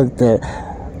that I looked at,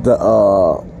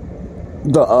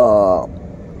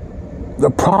 the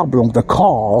problem, the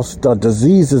cause, the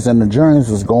diseases and the germs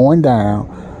was going down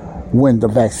when the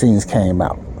vaccines came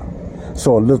out.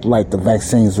 So it looked like the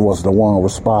vaccines was the one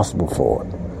responsible for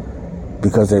it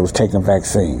because they was taking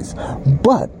vaccines.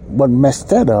 But what messed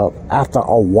that up, after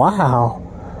a while,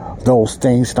 those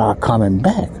things start coming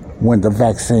back when the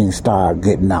vaccines start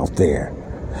getting out there.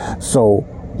 So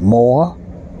more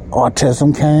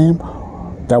autism came.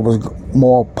 That was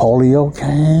more polio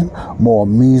came, more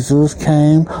measles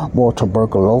came, more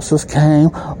tuberculosis came,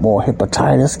 more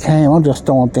hepatitis came. I'm just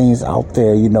throwing things out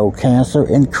there, cancer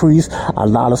increased. A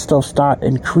lot of stuff started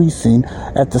increasing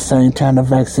at the same time the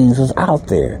vaccines was out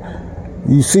there.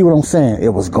 You see what I'm saying? It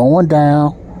was going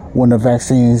down when the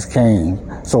vaccines came.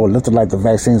 So it looked like the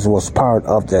vaccines was part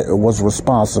of that. It was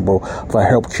responsible for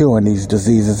help curing these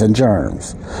diseases and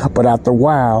germs. But after a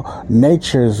while,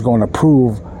 nature is going to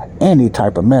prove any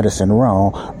type of medicine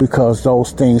wrong because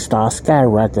those things start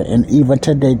skyrocketing, and even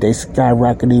today they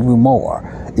skyrocket even more.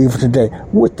 Even today,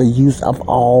 with the use of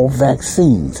all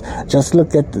vaccines. Just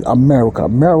look at America.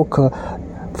 America,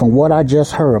 from what I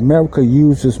just heard, America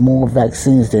uses more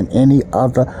vaccines than any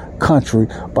other country,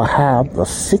 but have the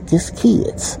sickest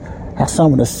kids, have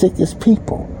some of the sickest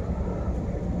people.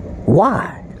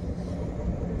 Why?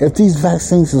 If these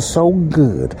vaccines are so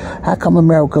good, how come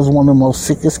America is one of the most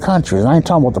sickest countries? I ain't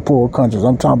talking about the poor countries.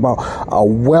 I'm talking about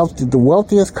the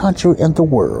wealthiest country in the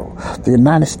world. The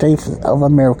United States of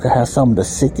America has some of the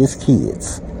sickest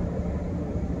kids.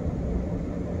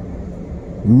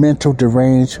 Mental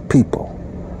deranged people.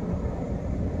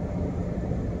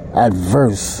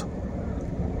 Adverse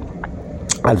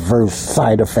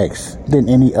side effects than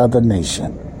any other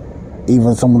nation.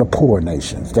 Even some of the poor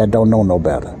nations that don't know no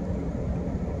better.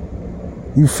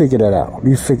 You figure that out.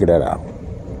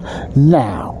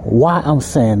 Now, why I'm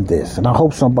saying this, and I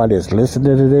hope somebody is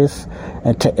listening to this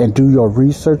and do your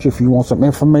research. If you want some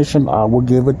information, I will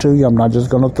give it to you. I'm not just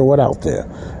going to throw it out there.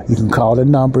 You can call the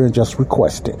number and just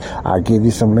request it. I'll give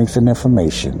you some links and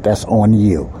information. That's on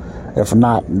you. If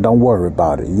not, don't worry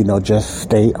about it. Just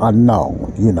stay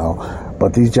unknown,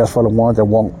 But these just for the ones that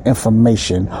want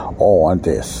information on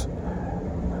this.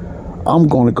 I'm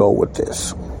going to go with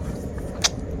this.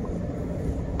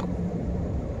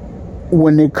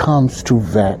 When it comes to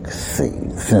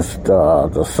vaccines, since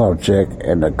the subject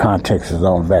and the context is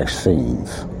on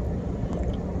vaccines,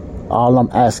 all I'm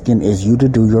asking is you to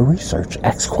do your research.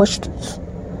 Ask questions.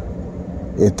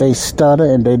 If they stutter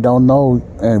and they don't know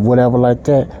and whatever like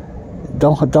that,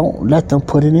 don't let them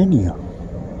put it in you.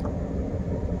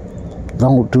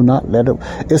 Do not let it.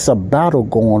 It's a battle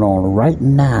going on right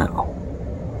now.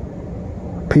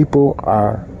 People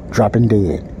are dropping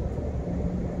dead.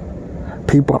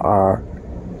 People are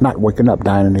not waking up,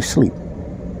 dying in their sleep.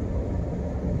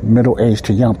 Middle-aged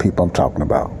to young people I'm talking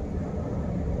about.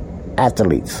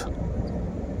 Athletes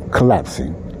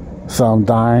collapsing. Some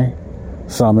dying,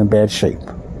 some in bad shape.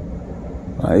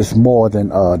 It's more than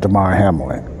Damar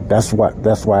Hamlin. That's why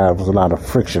there was a lot of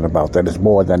friction about that. It's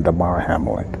more than Damar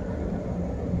Hamlin.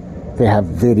 They have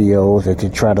videos that they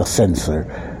try to censor.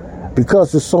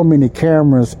 Because there's so many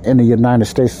cameras in the United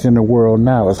States and in the world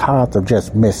now, it's hard to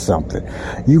just miss something.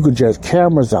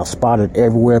 Cameras are spotted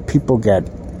everywhere. People got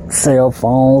cell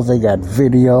phones, they got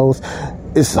videos.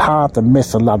 It's hard to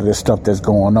miss a lot of this stuff that's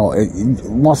going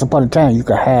on. Once upon a time, you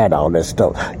could hide all that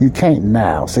stuff. You can't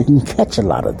now, so you can catch a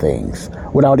lot of things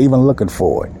without even looking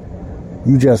for it.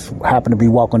 You just happen to be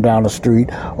walking down the street,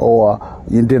 or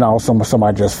then all of a sudden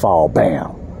somebody just fall,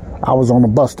 bam. I was on the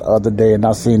bus the other day and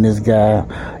I seen this guy,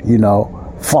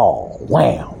 fall,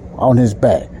 wham, on his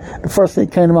back. The first thing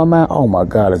came to my mind, oh my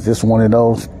God, is this one of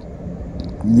those,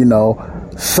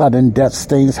 sudden death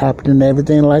things happening and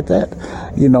everything like that?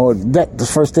 That the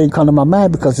first thing come to my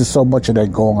mind because there's so much of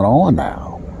that going on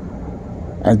now.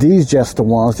 And these just the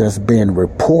ones that's being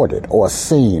reported or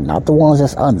seen, not the ones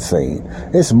that's unseen.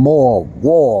 It's more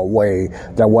war way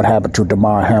than what happened to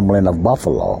Damar Hamlin of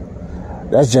Buffalo.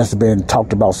 That's just been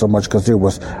talked about so much because it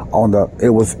was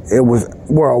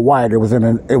worldwide. It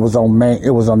was on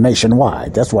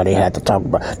nationwide. That's why they had to talk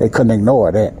about. They couldn't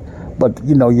ignore that. But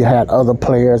you had other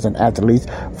players and athletes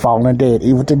falling dead.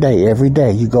 Even today, every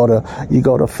day you go to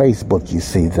Facebook, you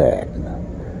see that.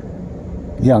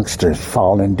 Youngsters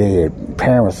falling dead.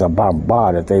 Parents are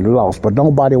bombarded. They lost. But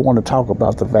nobody want to talk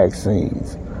about the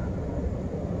vaccines.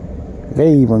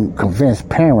 They even convince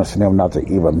parents and them not to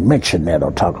even mention that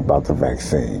or talk about the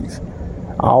vaccines.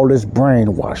 All this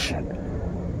brainwashing.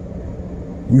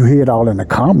 You hear it all in the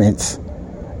comments.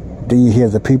 Do you hear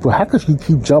the people? How could you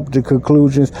keep jumping to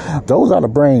conclusions? Those are the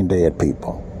brain dead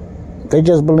people. They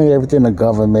just believe everything the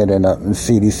government and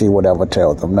CDC, whatever,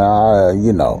 tells them. Now,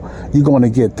 you're going to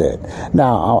get that.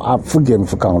 Now, forgive me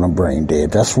for calling them brain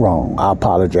dead. That's wrong. I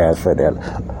apologize for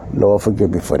that. Lord, forgive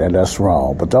me for that. That's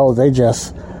wrong. But those, they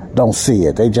just don't see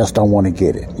it. They just don't want to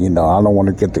get it. I don't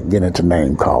want to get into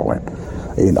name calling,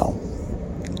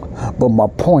 But my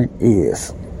point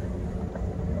is,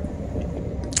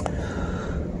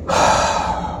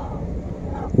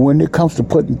 when it comes to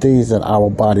putting things in our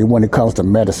body, when it comes to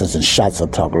medicines and shots I'm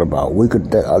talking about, we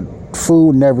could,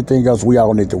 food and everything else, we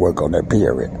all need to work on that,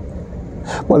 period.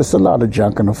 Well, it's a lot of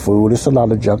junk in the food. It's a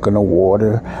lot of junk in the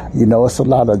water. It's a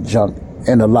lot of junk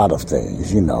in a lot of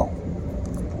things, And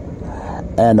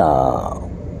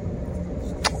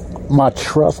my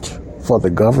trust for the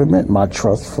government, my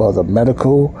trust for the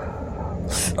medical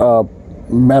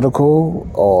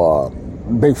or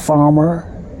big pharma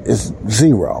is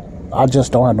zero. I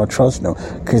just don't have no trust in them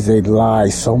because they lie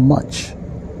so much.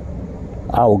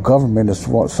 Our government is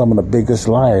some of the biggest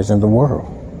liars in the world.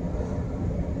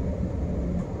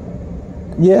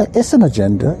 Yeah, it's an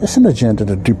agenda. It's an agenda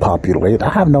to depopulate.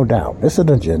 I have no doubt. It's an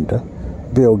agenda.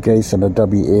 Bill Gates and the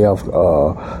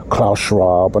WEF, Klaus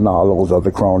Schwab and all those other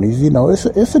cronies,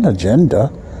 it's an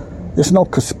agenda. There's no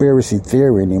conspiracy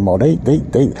theory anymore.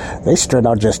 They straight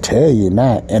out just tell you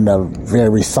that in a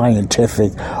very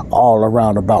scientific, all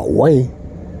around about way.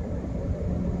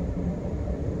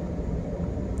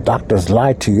 Doctors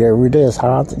lie to you every day. It's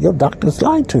hard. Your doctors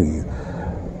lie to you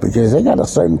because they got a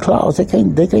certain clause. They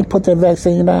can't put that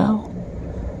vaccine out.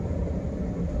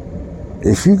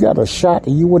 If you got a shot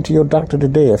and you went to your doctor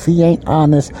today, if he ain't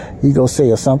honest, he gonna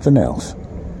say something else.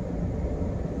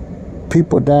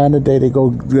 People dying today, they go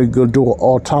do an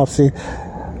autopsy,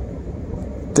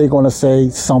 they're going to say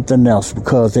something else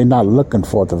because they're not looking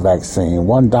for the vaccine.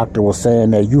 One doctor was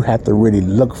saying that you have to really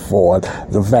look for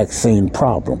the vaccine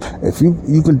problem. If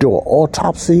you can do an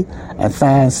autopsy and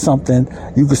find something,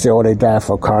 you can say, oh, they died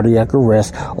from cardiac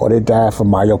arrest, or they died from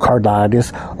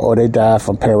myocarditis, or they died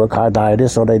from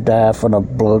pericarditis, or they died from a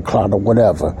blood clot or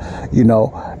whatever,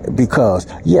 because,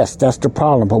 yes, that's the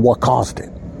problem, but what caused it?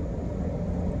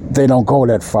 They don't go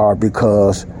that far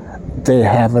because they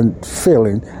haven't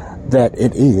feeling that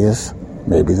it is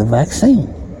maybe the vaccine.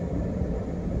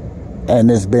 And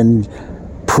it's been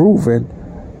proven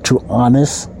to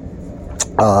honest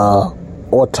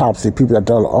autopsy, people that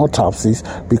done autopsies,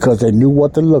 because they knew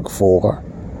what to look for.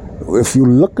 If you're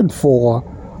looking for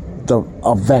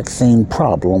a vaccine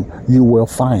problem, you will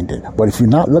find it. But if you're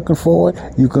not looking for it,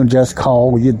 you can just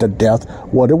call the death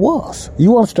what it was.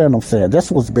 You understand what I'm saying?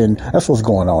 That's what's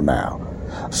going on now.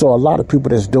 So a lot of people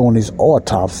that's doing these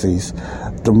autopsies,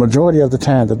 the majority of the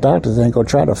time, the doctors ain't going to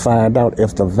try to find out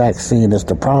if the vaccine is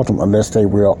the problem unless they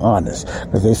real honest.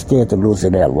 Because they scared to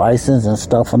losing their license and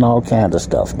stuff and all kind of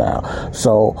stuff now.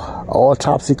 So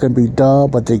autopsy can be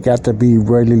done, but they got to be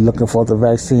really looking for the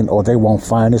vaccine or they won't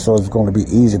find it. So it's going to be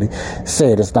easily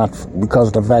said it's not because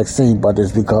of the vaccine, but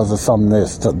it's because of something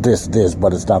this,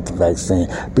 but it's not the vaccine.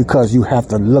 Because you have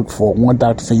to look for it. One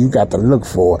doctor said you got to look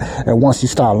for it. And once you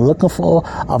start looking for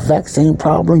a vaccine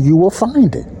problem, you will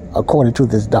find it. According to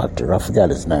this doctor, I forgot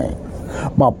his name.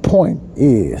 My point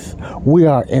is, we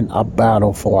are in a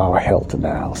battle for our health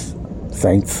now,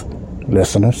 saints,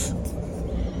 listeners.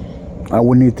 And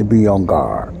we need to be on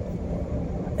guard.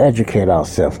 Educate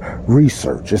ourselves.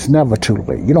 Research. It's never too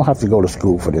late. You don't have to go to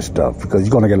school for this stuff because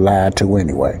you're going to get lied to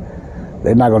anyway.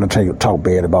 They're not going to talk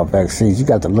bad about vaccines. You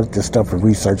got to look this stuff and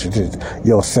research it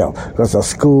yourself. Because a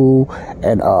school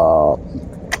and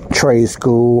trade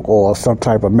school or some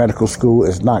type of medical school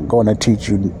is not going to teach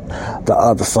you the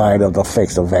other side of the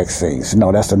effects of vaccines.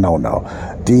 No, that's a no-no.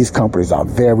 These companies are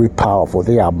very powerful.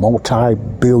 They are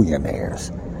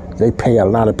multi-billionaires. They pay a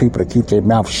lot of people to keep their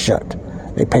mouth shut.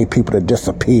 They pay people to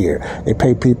disappear. They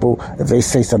pay people, if they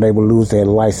say something, they will lose their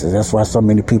license. That's why so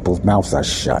many people's mouths are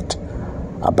shut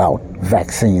about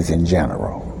vaccines in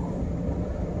general.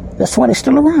 That's why they're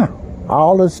still around.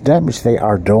 All this damage they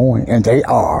are doing, and they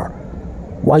are.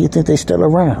 Why you think they're still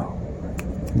around?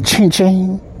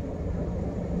 Ching-ching.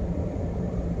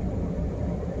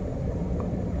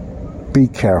 Be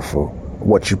careful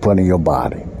what you put in your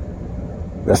body.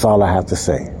 That's all I have to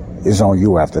say. It's on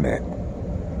you after that.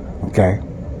 Okay?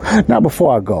 Now,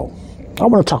 before I go, I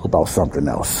want to talk about something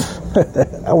else.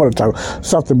 I want to talk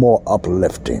something more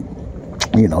uplifting.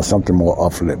 Something more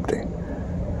uplifting.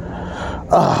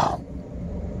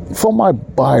 For my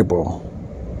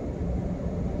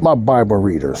Bible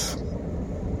readers,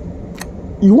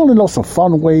 you want to know some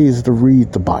fun ways to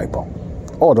read the Bible,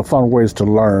 or the fun ways to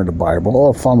learn the Bible,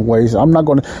 or fun ways. I'm not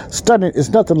going to study. It's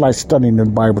nothing like studying the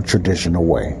Bible traditional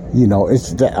way.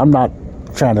 It's that I'm not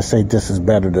trying to say this is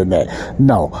better than that.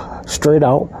 No, straight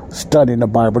out, studying the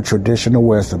Bible traditional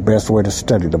way is the best way to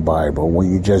study the Bible. When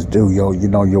you just do your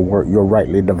work, you're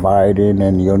rightly dividing,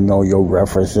 and your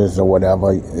references or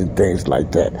whatever, and things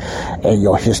like that, and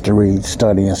your history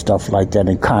study and stuff like that,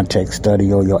 and context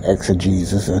study or your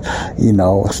exegesis, and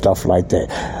stuff like that.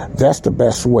 That's the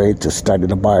best way to study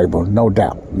the Bible, no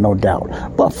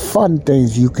doubt. But fun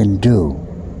things you can do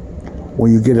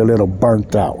when you get a little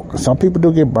burnt out. Because some people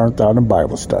do get burnt out in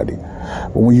Bible study.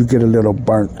 But when you get a little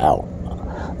burnt out,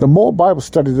 the more Bible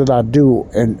study that I do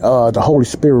and the Holy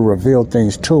Spirit revealed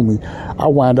things to me, I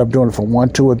wind up doing it for 1,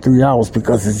 2, or 3 hours,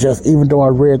 because it's just, even though I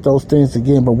read those things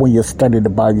again, but when you study the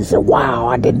Bible, you say, wow,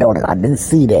 I didn't know that. I didn't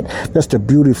see that. That's the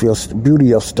beauty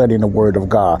of studying the Word of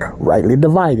God. Rightly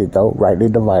divided, though. Rightly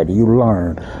divided. You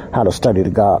learn how to study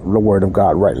the Word of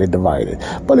God rightly divided.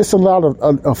 But it's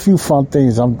a few fun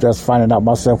things I'm just finding out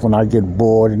myself when I get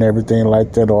bored and everything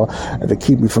like that, or to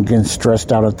keep me from getting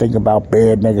stressed out and thinking about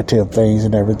bad, negative things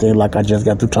and everything like I just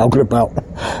got through talking about.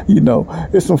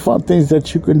 It's some fun things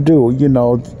that you can do,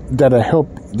 that'll help,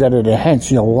 that'll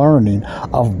enhance your learning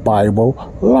of Bible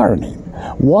learning.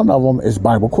 One of them is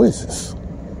Bible quizzes.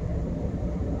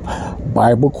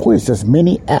 Bible quiz. There's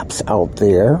many apps out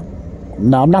there.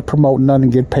 Now, I'm not promoting nothing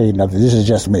and get paid nothing. This is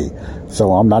just me.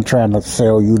 So I'm not trying to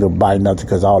sell you to buy nothing,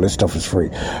 because all this stuff is free.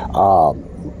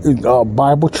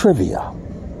 Bible trivia.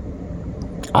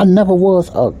 I never was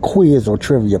a quiz or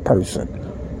trivia person.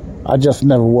 I just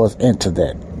never was into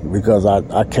that, because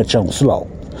I catch on slow.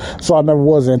 So I never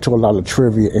was into a lot of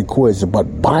trivia and quizzes.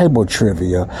 But Bible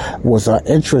trivia was an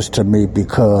interest to me,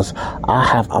 because I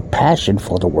have a passion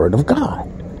for the Word of God.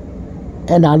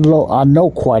 And I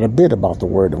know quite a bit about the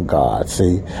Word of God.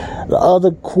 See, the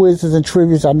other quizzes and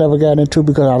trivias I never got into,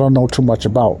 because I don't know too much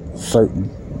about certain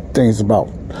things about.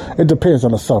 It depends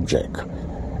on the subject.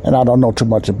 And I don't know too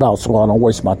much about, so I don't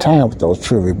waste my time with those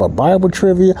trivia. But Bible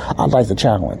trivia, I like the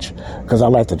challenge, because I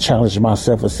like to challenge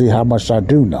myself and see how much I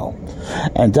do know.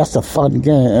 And that's a fun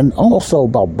game. And also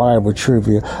about Bible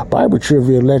trivia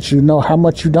lets you know how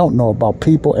much you don't know about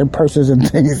people and persons and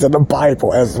things in the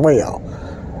Bible as well.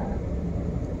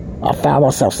 I found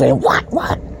myself saying, what?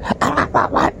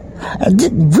 And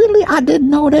really, I didn't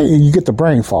know that. And you get the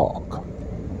brain fog.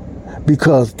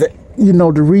 Because, the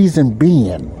reason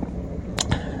being,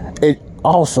 it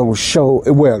also showed,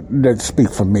 let's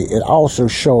speak for me, it also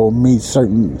showed me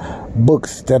certain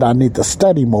books that I need to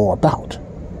study more about.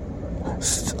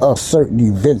 Certain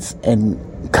events and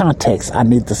contexts I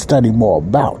need to study more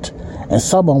about. And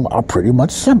some of them are pretty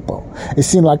much simple. It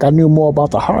seemed like I knew more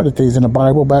about the harder things in the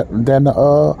Bible than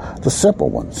the simple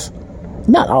ones.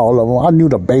 Not all of them. I knew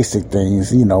the basic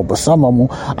things, but some of them,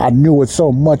 I knew it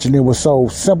so much and it was so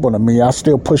simple to me, I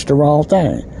still pushed the wrong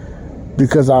thing.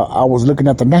 Because I was looking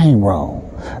at the name wrong.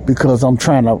 Because I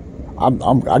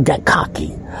got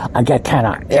cocky. I got kind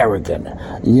of arrogant,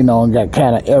 and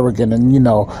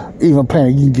even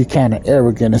playing, you get kind of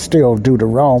arrogant and still do the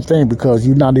wrong thing, because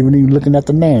you're not even looking at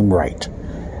the name right.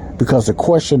 Because the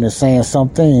question is saying some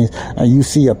things, and you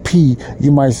see a P,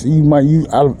 I'm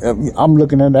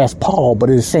looking at it as Paul, but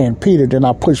it's saying Peter, then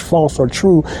I push false or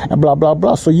true, and blah, blah,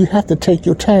 blah. So you have to take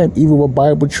your time, even with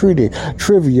Bible trivia,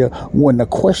 when the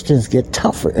questions get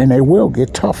tougher, and they will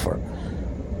get tougher.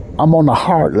 I'm on the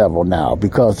hard level now,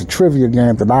 because the trivia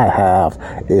game that I have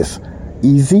is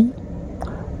easy,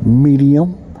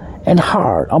 medium, and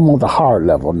hard. I'm on the hard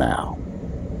level now.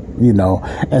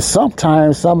 And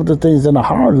sometimes some of the things in the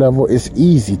hard level is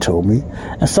easy to me,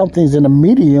 and some things in the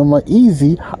medium or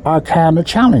easy are kind of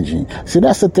challenging. See,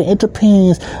 that's the thing. It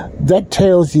depends. That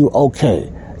tells you,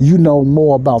 okay, you know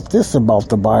more about this about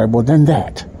the Bible than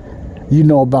that. You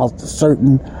know about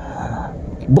certain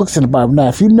books in the Bible. Now,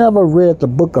 if you never read the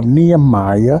book of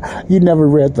Nehemiah, you never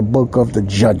read the book of the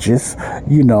Judges,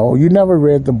 you never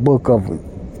read the book of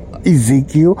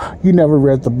Ezekiel, you never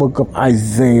read the book of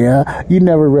Isaiah, you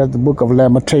never read the book of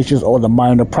Lamentations or the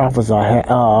minor prophets,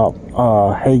 Haggai,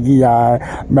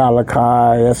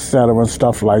 Malachi, etc., and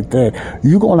stuff like that,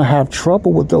 you're going to have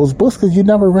trouble with those books because you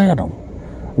never read them.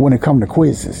 When it comes to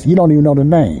quizzes, you don't even know the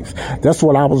names. That's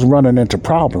what I was running into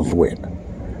problems with.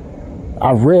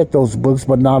 I read those books,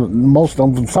 but not most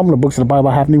of them. Some of the books in the Bible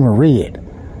I haven't even read.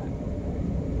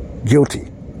 Guilty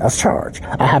as charged.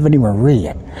 I haven't even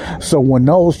read. So when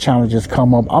those challenges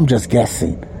come up, I'm just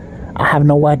guessing. I have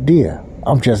no idea.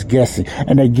 I'm just guessing.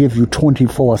 And they give you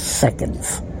 24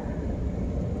 seconds.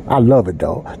 I love it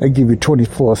though. They give you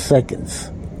 24 seconds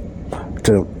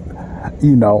to,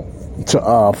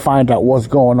 to find out what's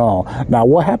going on. Now,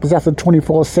 what happens after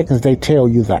 24 seconds? They tell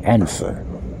you the answer.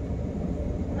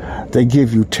 They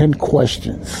give you 10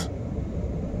 questions.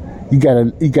 You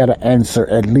gotta answer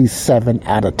at least 7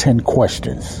 out of 10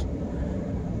 questions.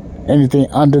 Anything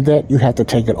under that, you have to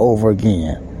take it over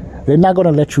again. They're not going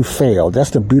to let you fail.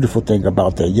 That's the beautiful thing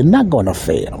about that. You're not going to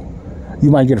fail. You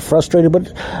might get frustrated,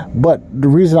 but the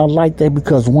reason I like that,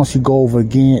 because once you go over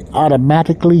again,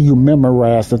 automatically you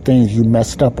memorize the things you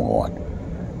messed up on.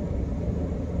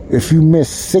 If you miss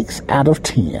 6 out of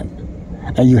 10,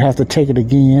 and you have to take it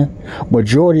again,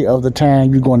 majority of the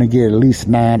time you're going to get at least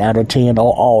 9 out of 10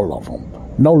 or all of them.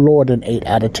 No lower than 8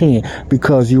 out of 10,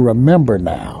 because you remember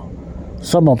now.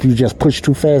 Some of you just push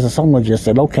too fast, and someone just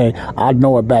said, okay, I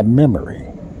know it by memory.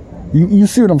 You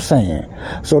see what I'm saying?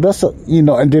 So that's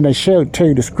and then they tell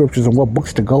you the scriptures and what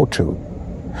books to go to.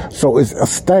 So it's a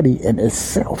study in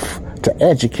itself to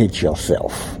educate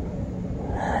yourself.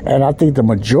 And I think the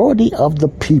majority of the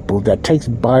people that takes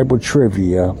Bible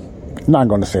trivia, not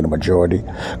going to say the majority,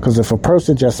 because if a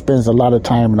person just spends a lot of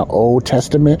time in the Old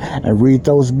Testament and read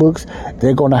those books,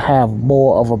 they're going to have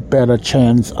more of a better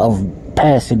chance of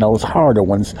passing those harder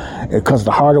ones, because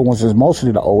the harder ones is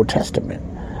mostly the Old Testament,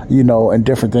 and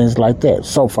different things like that,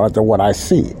 so far to what I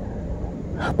see.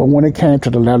 But when it came to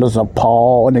the letters of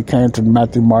Paul, and it came to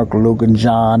Matthew, Mark, Luke, and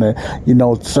John, and,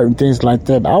 certain things like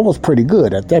that, I was pretty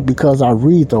good at that because I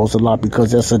read those a lot,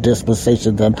 because that's a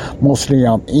dispensation that mostly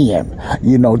I'm in,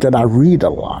 that I read a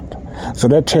lot. So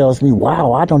that tells me,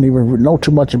 wow, I don't even know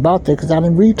too much about that because I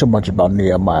didn't read too much about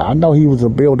Nehemiah. I know he was a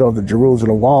builder of the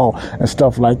Jerusalem wall and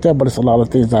stuff like that, but it's a lot of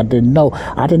things I didn't know.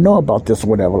 I didn't know about this or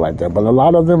whatever like that. But a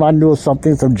lot of them, I knew some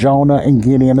things of Jonah and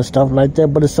Gideon and stuff like that,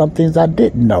 but it's some things I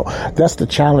didn't know. That's the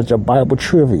challenge of Bible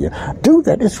trivia. Do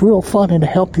that. It's real fun and to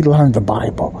help you learn the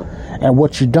Bible. And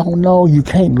what you don't know, you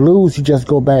can't lose. You just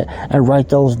go back and write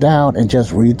those down and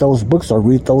just read those books or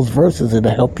read those verses, and to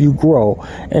help you grow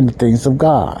in the things of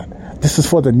God. This is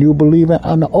for the new believer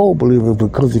and the old believer,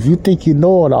 because if you think you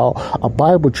know it all, a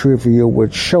Bible trivia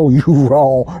would show you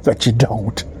wrong that you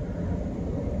don't.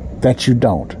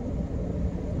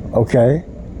 Okay?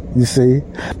 You see?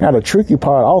 Now, the tricky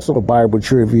part also of Bible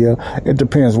trivia, it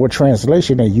depends what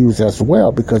translation they use as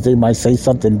well, because they might say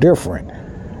something different.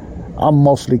 I'm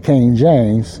mostly King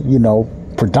James,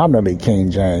 predominantly King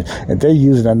James, and they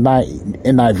use the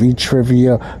NIV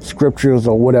trivia scriptures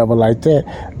or whatever like that.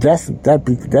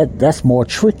 That's more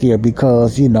trickier,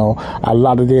 because a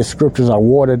lot of their scriptures are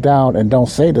watered down and don't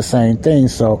say the same thing.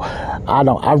 So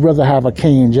I'd rather have a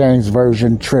King James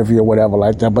version trivia or whatever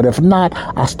like that. But if not,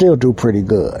 I still do pretty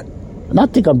good. And I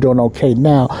think I'm doing okay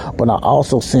now, but I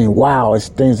also seen, wow, it's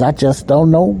things I just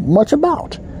don't know much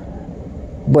about.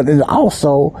 But it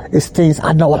also is things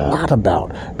I know a lot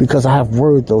about, because I have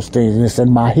worded those things, and it's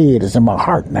in my head, it's in my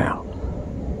heart now.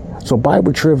 So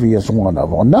Bible trivia is one of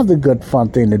them. Another good fun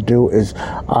thing to do is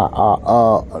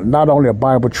not only a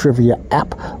Bible trivia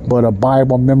app, but a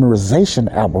Bible memorization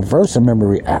app, a verse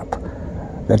memory app,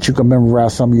 that you can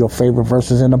memorize some of your favorite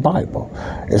verses in the Bible.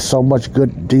 It's so much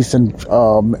good, decent.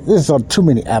 There's too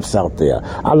many apps out there.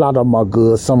 A lot of them are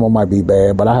good. Some of them might be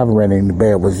bad, but I haven't read any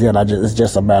bad ones yet. It's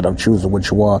just a matter of choosing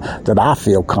which one that I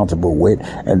feel comfortable with,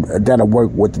 and that'll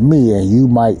work with me. And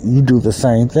you do the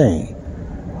same thing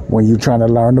when you're trying to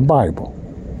learn the Bible.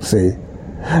 See?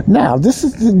 Now, this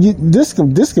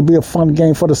could be a fun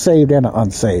game for the saved and the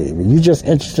unsaved. If you're just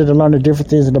interested in learning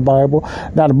different things in the Bible.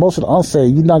 Now, most of the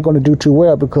unsaved, you're not going to do too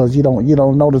well, because you don't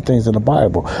know the things in the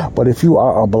Bible. But if you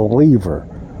are a believer,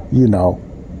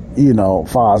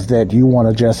 far as that you want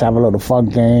to just have a little fun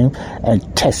game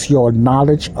and test your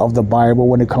knowledge of the Bible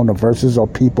when it comes to verses or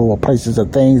people or places or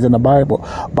things in the Bible,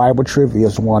 Bible trivia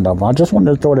is one of them. I just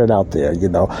wanted to throw that out there.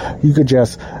 You could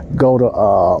just go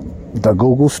to the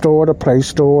Google Store, the Play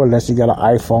Store. Unless you got an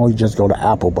iPhone, you just go to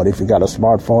Apple. But if you got a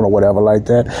smartphone or whatever like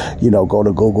that, go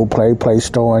to Google Play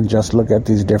Store and just look at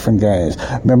these different games,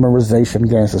 memorization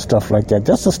games and stuff like that.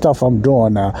 That's the stuff I'm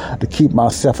doing now to keep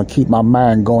myself and keep my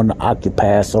mind going to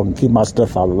occupy, so I can keep my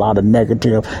stuff out of a lot of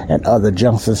negative and other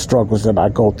junks and struggles that I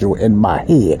go through in my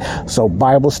head. So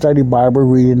Bible study, Bible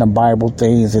reading, and Bible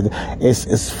things,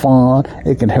 it's fun.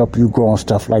 It can help you grow and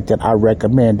stuff like that. I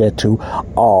recommend that to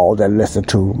all that listen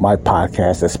to my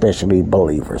podcast, especially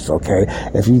believers. Okay,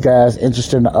 if you guys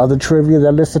interested in the other trivia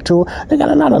that listen to it, they got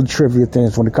a lot of trivia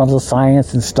things when it comes to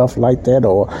science and stuff like that,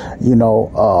 or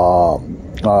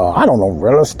I don't know,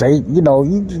 real estate. You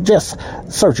just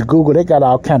search Google. They got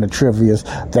all kind of trivias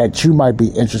that you might be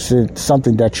interested in,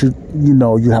 something that you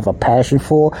have a passion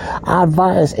for. I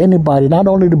advise anybody, not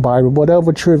only the Bible,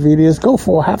 whatever trivia it is, go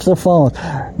for it, have some fun.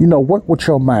 Work with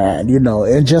your mind,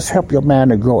 and just help your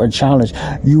mind to grow and challenge.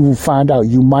 You find out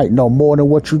you might know more than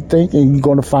what you think, and you're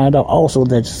going to find out also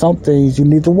that some things you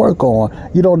need to work on.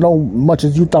 You don't know much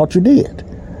as you thought you did.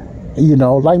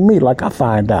 Like me, like I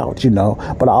find out,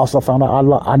 but I also found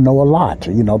out I know a lot,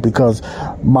 because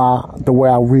the way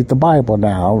I read the Bible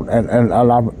now, and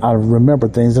I remember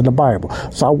things in the Bible.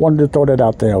 So I wanted to throw that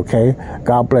out there, okay?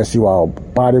 God bless you all.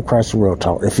 Body of Christ Real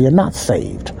Talk. If you're not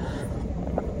saved,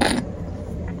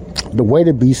 the way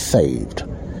to be saved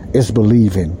is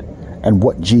believing in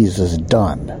what Jesus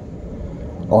done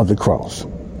on the cross.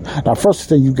 Now, first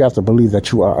thing, you got to believe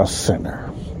that you are a sinner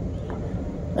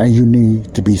and you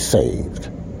need to be saved.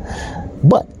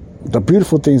 But the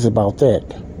beautiful things about that,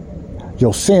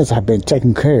 your sins have been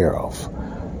taken care of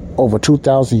over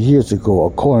 2,000 years ago,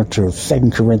 according to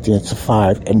 2 Corinthians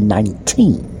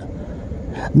 5:19.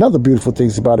 Another beautiful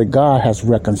thing about it, God has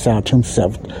reconciled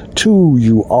himself to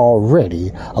you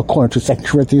already, according to 2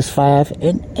 Corinthians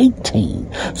 5:18.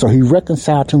 So he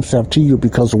reconciled himself to you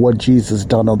because of what Jesus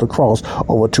done on the cross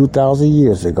over 2,000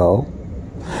 years ago.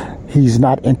 He's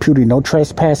not imputing no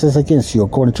trespasses against you,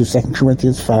 according to 2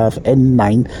 Corinthians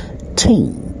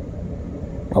 5:19.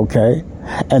 Okay?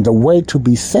 And the way to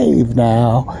be saved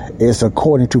now is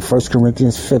according to 1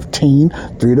 Corinthians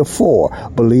 15:3-4.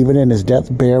 Believing in his death,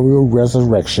 burial,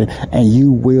 resurrection, and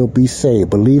you will be saved.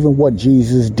 Believing what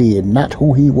Jesus did, not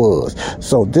who he was.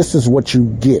 So this is what you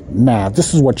get now.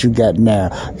 This is what you got now.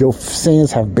 Your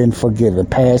sins have been forgiven,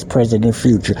 past, present, and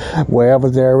future. Wherever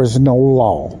there is no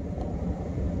law,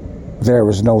 there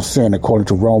is no sin, according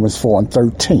to Romans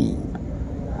 4:13.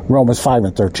 Romans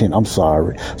 5:13, I'm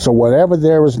sorry. So whatever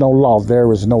there is no law,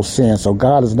 there is no sin. So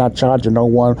God is not charging no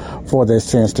one for their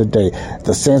sins today.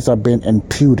 The sins have been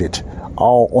imputed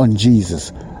all on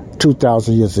Jesus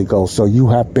 2,000 years ago. So you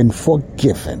have been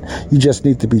forgiven. You just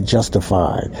need to be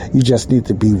justified. You just need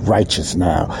to be righteous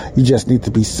now. You just need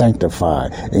to be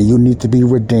sanctified. And you need to be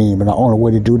redeemed. And the only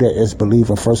way to do that is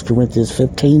believe in 1 Corinthians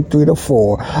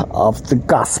 15:3-4 of the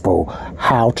gospel,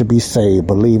 how to be saved.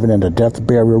 Believing in the death,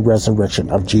 burial, resurrection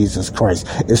of Jesus Christ.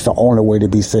 It's the only way to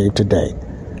be saved today.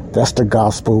 That's the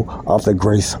gospel of the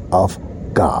grace of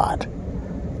God.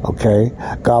 Okay?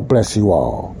 God bless you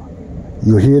all.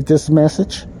 You hear this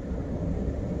message?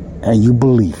 And you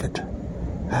believe it.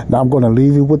 Now I'm going to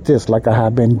leave you with this, like I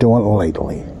have been doing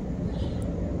lately.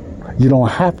 You don't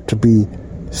have to be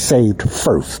saved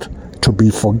first to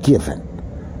be forgiven.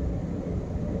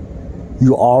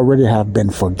 You already have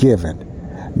been forgiven.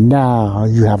 Now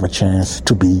you have a chance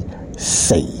to be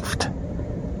saved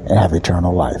and have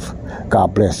eternal life.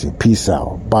 God bless you. Peace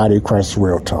out. Body of Christ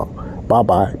Real Talk.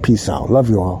 Bye-bye. Peace out. Love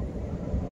you all.